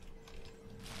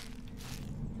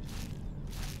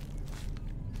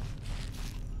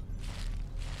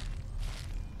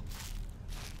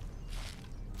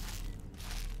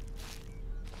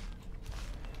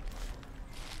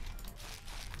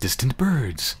 Distant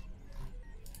birds.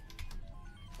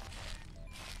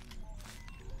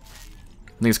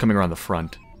 I think it's coming around the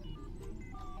front.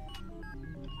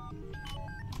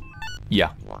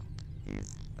 Yeah. What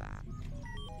is that?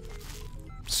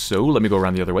 So, let me go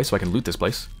around the other way so I can loot this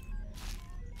place.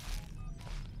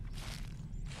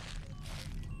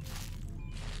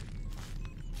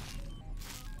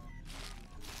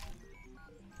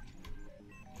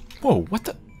 Whoa, what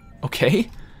the? Okay.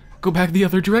 Go back the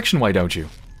other direction, why don't you?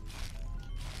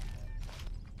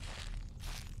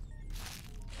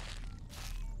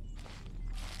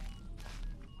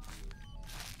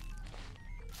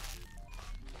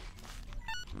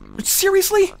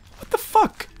 Seriously? What the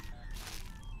fuck?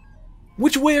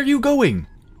 Which way are you going?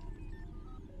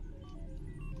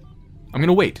 I'm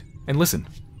gonna wait and listen.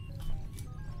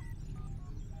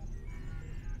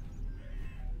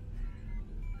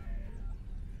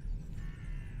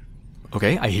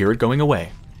 Okay, I hear it going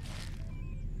away.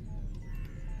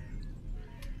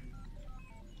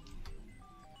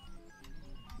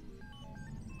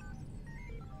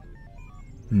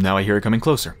 Now I hear it coming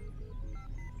closer.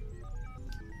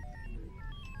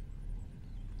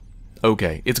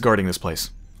 Okay, it's guarding this place.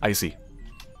 I see.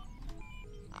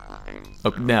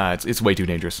 Oh, nah, it's way too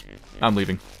dangerous. I'm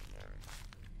leaving.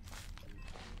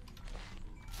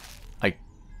 I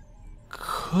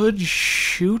could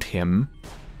shoot him.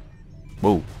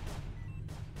 Whoa.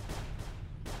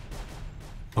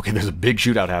 Okay, there's a big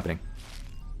shootout happening.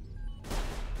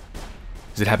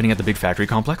 Is it happening at the big factory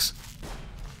complex?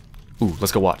 Ooh,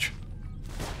 let's go watch.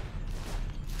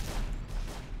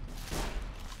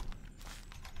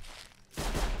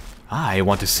 I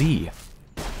want to see.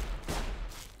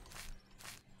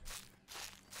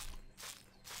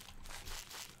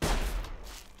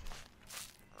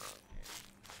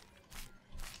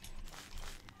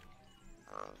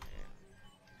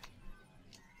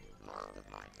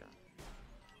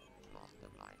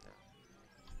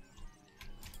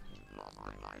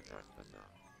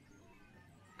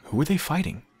 Who are they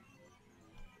fighting?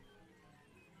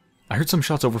 I heard some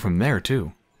shots over from there,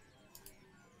 too.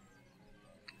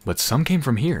 But some came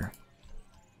from here.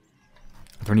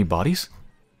 Are there any bodies?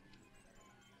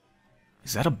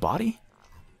 Is that a body?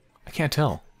 I can't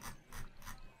tell.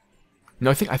 No,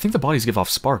 I think the bodies give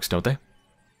off sparks, don't they?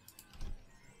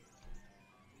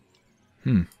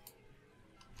 I'm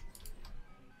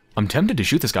tempted to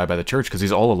shoot this guy by the church because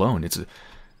he's all alone. It's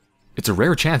a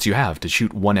rare chance you have to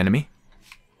shoot one enemy.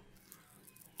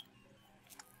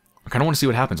 I kind of want to see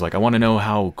what happens. Like, I want to know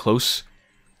how close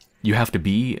you have to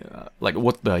be, like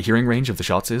what the hearing range of the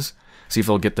shots is. See if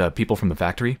they'll get the people from the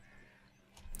factory.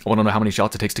 I want to know how many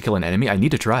shots it takes to kill an enemy. I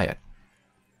need to try it.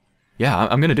 Yeah,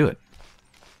 I'm going to do it.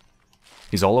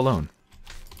 He's all alone.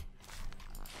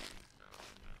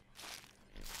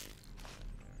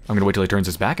 I'm going to wait till he turns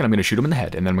his back, and I'm going to shoot him in the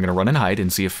head, and then I'm going to run and hide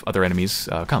and see if other enemies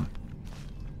come.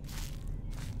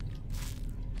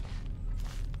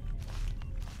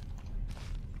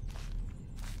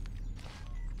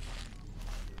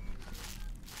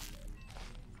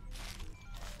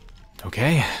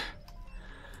 Okay.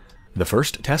 The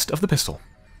first test of the pistol.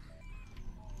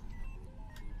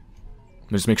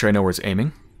 Just make sure I know where it's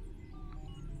aiming.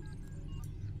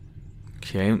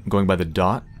 Okay, I'm going by the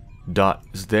dot. Dot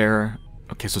is there.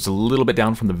 Okay, so it's a little bit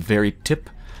down from the very tip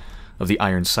of the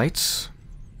iron sights.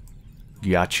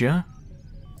 Gotcha.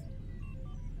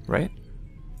 Right?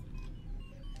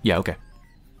 Yeah, okay.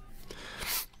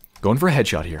 Going for a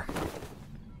headshot here.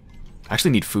 I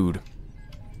actually need food.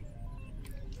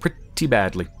 Pretty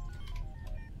badly.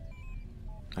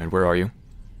 Alright, where are you?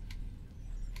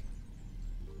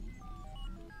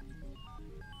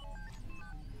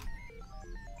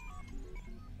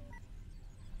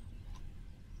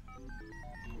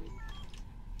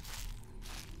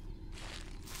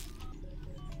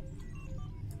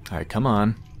 Alright, come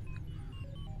on.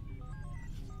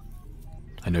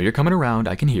 I know you're coming around.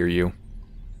 I can hear you.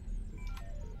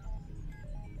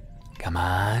 Come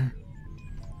on.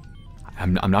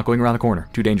 I'm not going around the corner.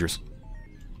 Too dangerous.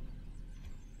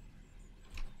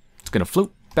 gonna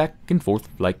float back and forth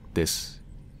like this.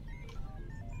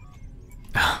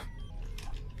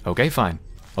 Okay, fine.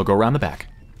 I'll go around the back.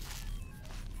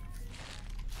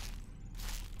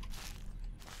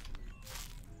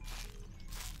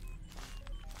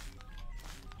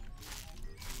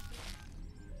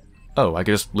 Oh, I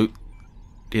could just loot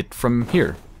it from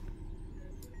here.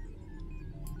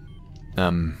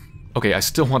 Okay, I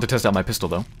still want to test out my pistol,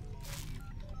 though.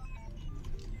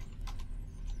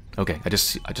 Okay, I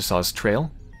just saw his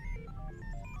trail.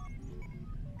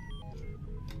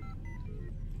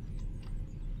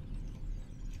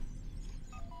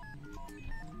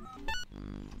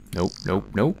 Nope, nope,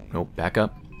 nope, nope, back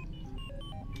up.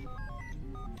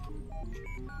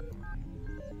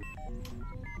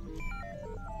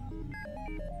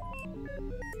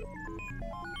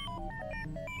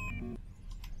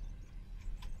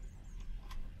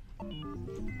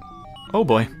 Oh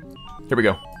boy. Here we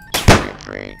go.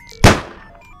 Great.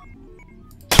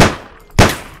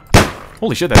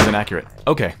 Holy shit, that is inaccurate.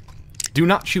 Okay. Do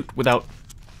not shoot without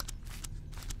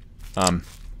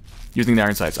using the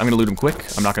iron sights. I'm gonna loot him quick.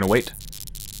 I'm not gonna wait.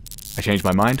 I changed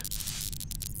my mind.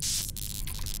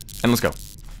 And let's go.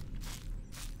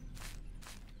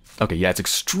 Okay, yeah, it's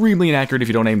extremely inaccurate if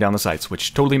you don't aim down the sights,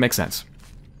 which totally makes sense.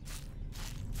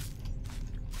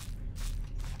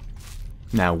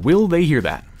 Now, will they hear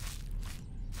that?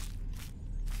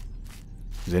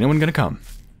 Is anyone gonna come?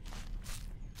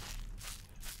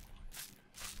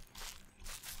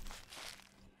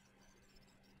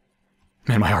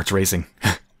 Man, my heart's racing.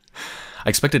 I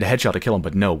expected a headshot to kill him,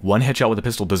 but no, one headshot with a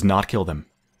pistol does not kill them.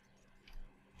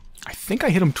 I think I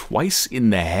hit him twice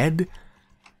in the head?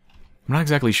 I'm not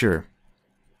exactly sure.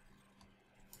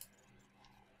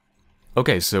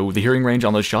 Okay, so the hearing range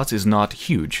on those shots is not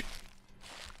huge.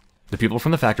 The people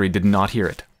from the factory did not hear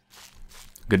it.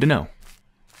 Good to know.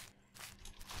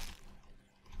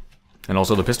 And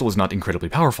also, the pistol is not incredibly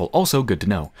powerful. Also, good to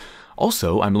know.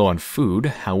 Also, I'm low on food.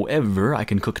 However, I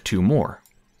can cook 2 more,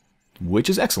 which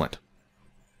is excellent.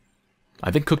 I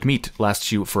think cooked meat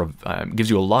lasts you for gives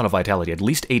you a lot of vitality, at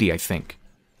least 80, I think.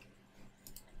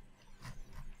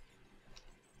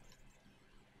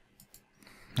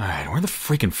 All right, where are the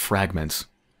freaking fragments?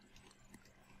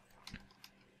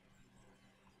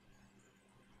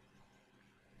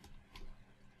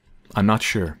 I'm not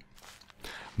sure,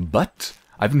 but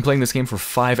I've been playing this game for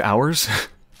 5 hours.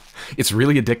 It's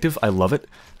really addictive. I love it.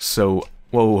 So,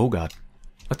 whoa, oh god,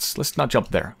 let's not jump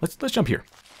there. Let's jump here.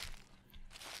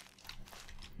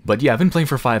 But yeah, I've been playing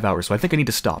for 5 hours, so I think I need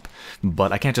to stop.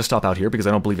 But I can't just stop out here because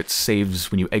I don't believe it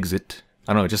saves when you exit.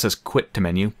 I don't know. It just says quit to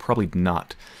menu. Probably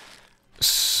not.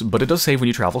 But it does save when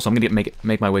you travel, so I'm gonna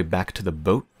make my way back to the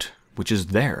boat, which is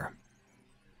there.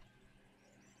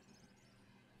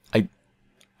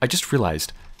 I just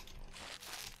realized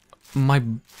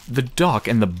the dock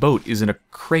and the boat is in a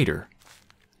crater.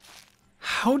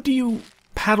 How do you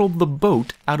paddle the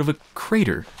boat out of a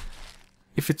crater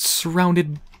if it's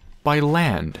surrounded by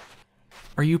land?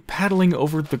 Are you paddling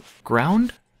over the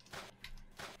ground?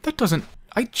 That doesn't...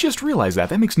 I just realized that.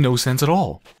 That makes no sense at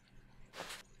all.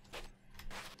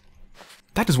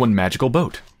 That is one magical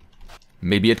boat.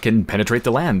 Maybe it can penetrate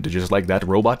the land, just like that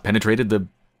robot penetrated the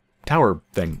tower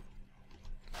thing.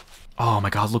 Oh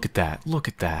my god, look at that. Look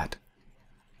at that.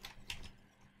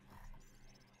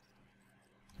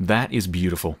 That is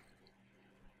beautiful.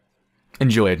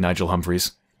 Enjoy it, Nigel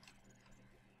Humphreys.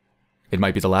 It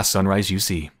might be the last sunrise you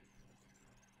see.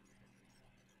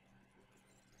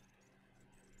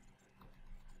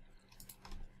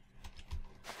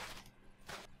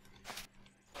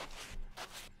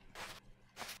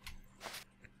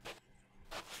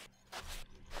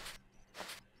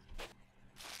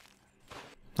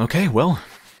 Okay, well,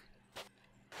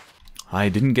 I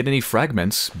didn't get any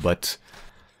fragments, but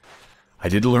I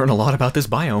did learn a lot about this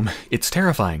biome. It's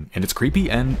terrifying, and it's creepy,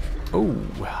 and... oh,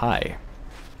 hi.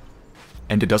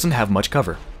 And it doesn't have much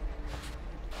cover.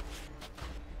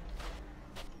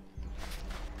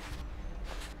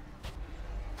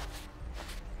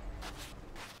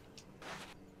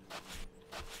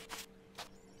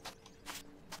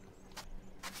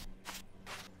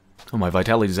 Oh, my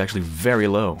vitality is actually very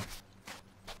low.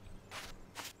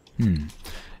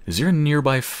 Is there a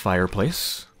nearby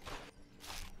fireplace?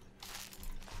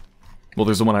 Well,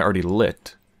 there's the one I already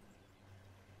lit.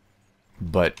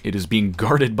 But it is being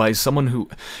guarded by someone who...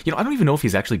 You know, I don't even know if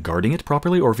he's actually guarding it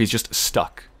properly or if he's just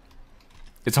stuck.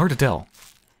 It's hard to tell.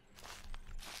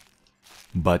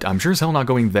 But I'm sure as hell not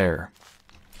going there.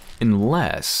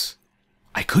 Unless...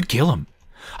 I could kill him.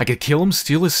 I could kill him,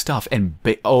 steal his stuff, and...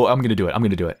 oh, I'm gonna do it. I'm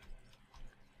gonna do it.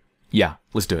 Yeah,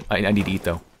 let's do it. I need to eat,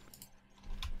 though.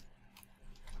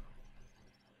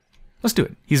 Let's do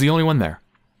it. He's the only one there.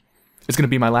 It's going to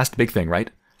be my last big thing, right?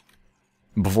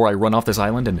 Before I run off this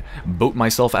island and boat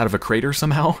myself out of a crater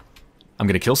somehow, I'm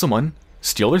going to kill someone,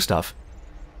 steal their stuff,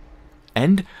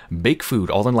 and bake food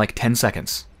all in like 10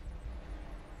 seconds.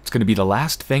 It's going to be the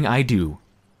last thing I do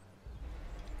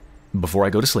before I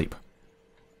go to sleep.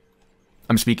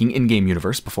 I'm speaking in-game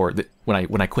universe before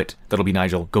when I quit. That'll be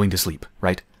Nigel going to sleep,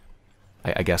 right?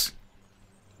 I guess.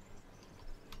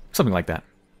 Something like that.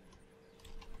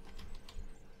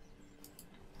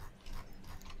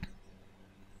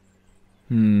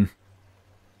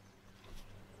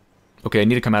 Okay, I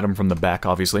need to come at him from the back,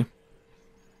 obviously.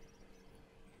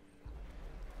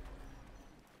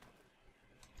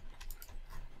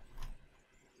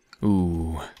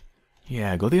 Ooh.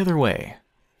 Yeah, go the other way.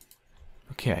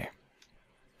 Okay.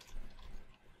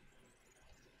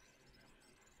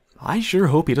 I sure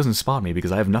hope he doesn't spot me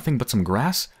because I have nothing but some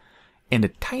grass and a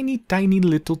tiny, tiny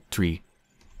little tree.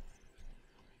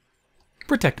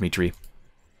 Protect me, tree.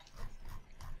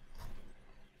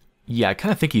 Yeah, I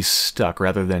kind of think he's stuck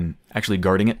rather than actually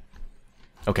guarding it.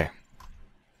 Okay.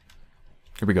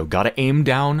 Here we go. Gotta aim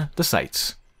down the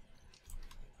sights.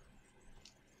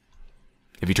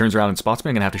 If he turns around and spots me,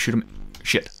 I'm gonna have to shoot him.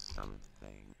 Shit.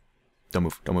 Don't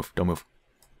move, don't move, don't move.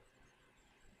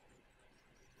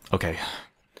 Okay.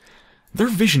 Their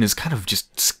vision is kind of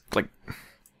just, like...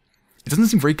 It doesn't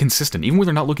seem very consistent. Even when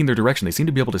they're not looking their direction, they seem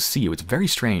to be able to see you. It's very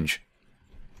strange.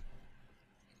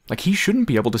 Like, he shouldn't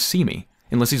be able to see me,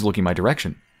 unless he's looking my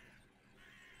direction.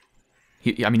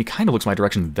 I mean, he kind of looks my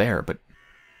direction there, but...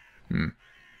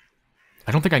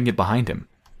 I don't think I can get behind him.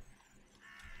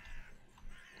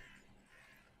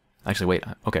 Actually, wait.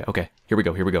 Okay, okay. Here we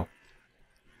go, here we go.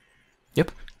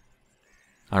 Yep.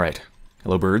 Alright.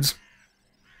 Hello, birds.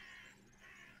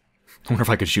 I wonder if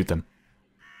I could shoot them.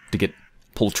 To get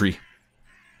poultry.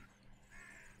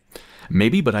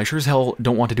 Maybe, but I sure as hell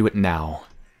don't want to do it now.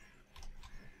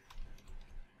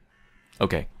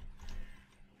 Okay.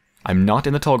 I'm not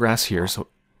in the tall grass here, so...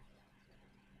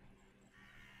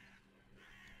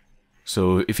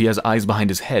 So, if he has eyes behind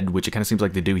his head, which it kind of seems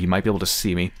like they do, he might be able to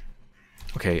see me.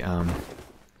 Okay,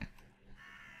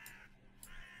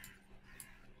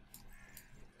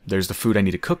 There's the food I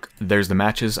need to cook. There's the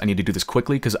matches. I need to do this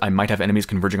quickly, because I might have enemies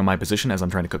converging on my position as I'm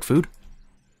trying to cook food.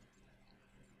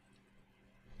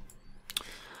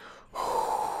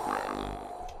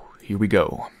 Here we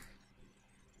go.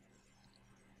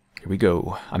 Here we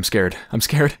go. I'm scared. I'm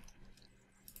scared.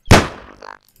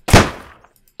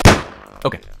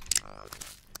 Okay.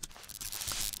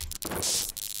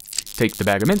 Take the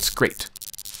bag of mints. Great.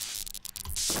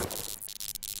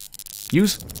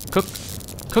 Use. Cook.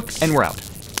 Cook. And we're out.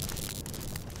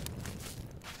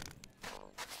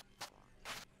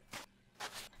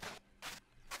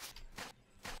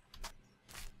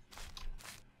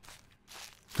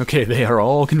 Okay, they are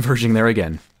all converging there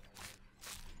again.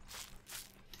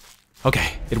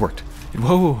 Okay, it worked.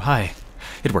 Whoa, hi.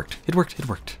 It worked. It worked. It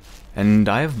worked. And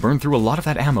I have burned through a lot of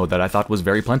that ammo that I thought was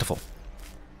very plentiful.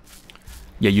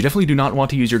 Yeah, you definitely do not want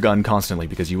to use your gun constantly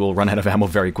because you will run out of ammo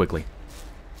very quickly.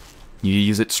 You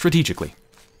use it strategically.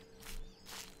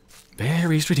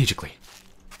 Very strategically.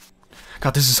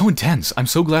 God, this is so intense. I'm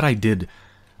so glad I did.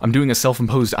 I'm doing a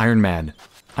self-imposed Ironman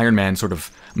sort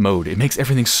of mode. It makes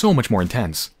everything so much more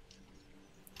intense.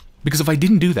 Because if I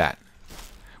didn't do that,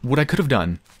 what I could have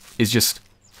done is just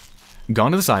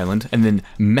gone to this island and then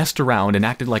messed around and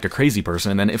acted like a crazy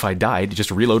person, and then if I died,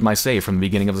 just reload my save from the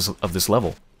beginning of this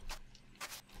level.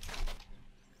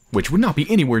 Which would not be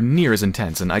anywhere near as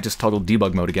intense, and I just toggled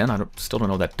debug mode again. I still don't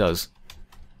know what that does.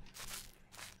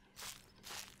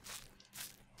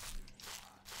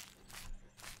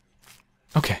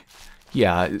 Okay.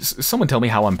 Yeah, someone tell me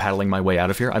how I'm paddling my way out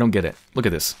of here. I don't get it. Look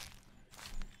at this.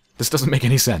 This doesn't make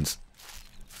any sense.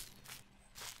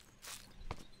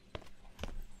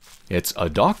 It's a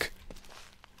dock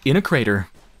in a crater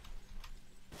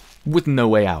with no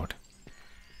way out.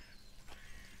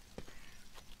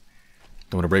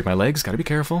 Don't want to break my legs. Gotta be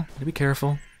careful. Gotta be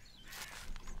careful.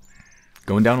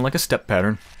 Going down like a step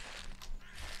pattern.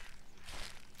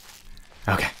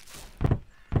 Okay.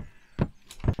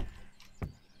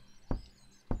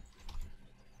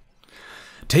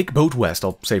 Take boat west.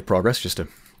 I'll save progress just to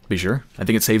be sure. I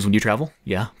think it saves when you travel.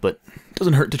 Yeah, but it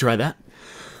doesn't hurt to try that.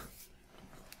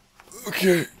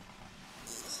 Okay.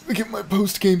 Let me get my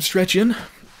post-game stretch in.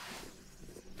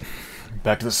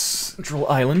 Back to the central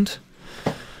island.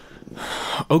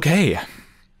 Okay.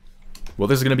 Well,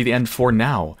 this is going to be the end for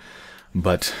now.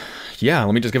 But, yeah,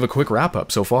 let me just give a quick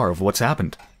wrap-up so far of what's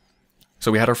happened.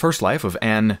 So we had our first life of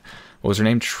Anne... What was her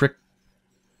name?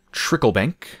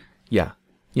 Tricklebank? Yeah.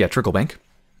 Yeah, Tricklebank.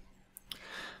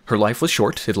 Her life was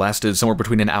short. It lasted somewhere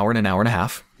between an hour and a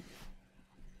half.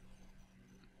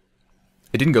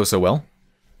 It didn't go so well,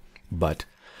 but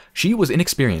she was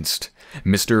inexperienced.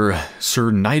 Mr. Sir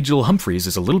Nigel Humphreys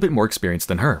is a little bit more experienced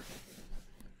than her.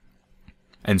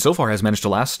 And so far has managed to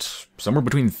last somewhere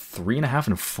between 3.5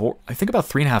 and 4, I think about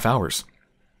 3.5 hours.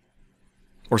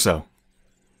 Or so.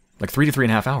 Like 3 to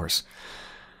 3.5 hours.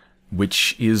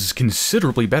 Which is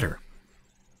considerably better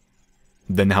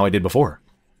than how I did before.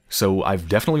 So I've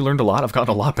definitely learned a lot. I've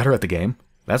gotten a lot better at the game.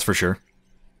 That's for sure.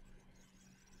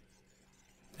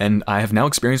 And I have now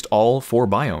experienced all 4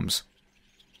 biomes.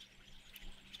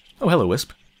 Oh, hello,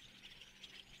 Wisp.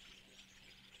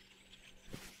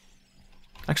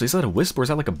 Actually, is that a wisp or is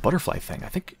that like a butterfly thing? I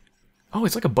think... Oh,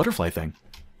 it's like a butterfly thing.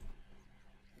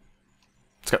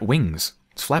 It's got wings.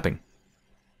 It's flapping.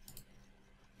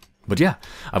 But yeah,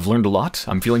 I've learned a lot.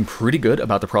 I'm feeling pretty good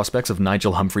about the prospects of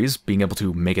Nigel Humphreys being able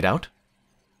to make it out.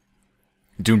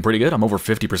 Doing pretty good. I'm over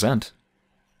 50%.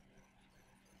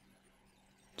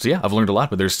 So yeah, I've learned a lot,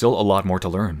 but there's still a lot more to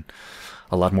learn.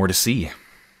 A lot more to see.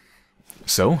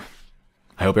 So,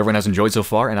 I hope everyone has enjoyed so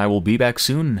far, and I will be back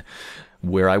soon,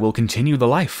 where I will continue the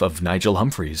life of Nigel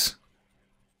Humphreys.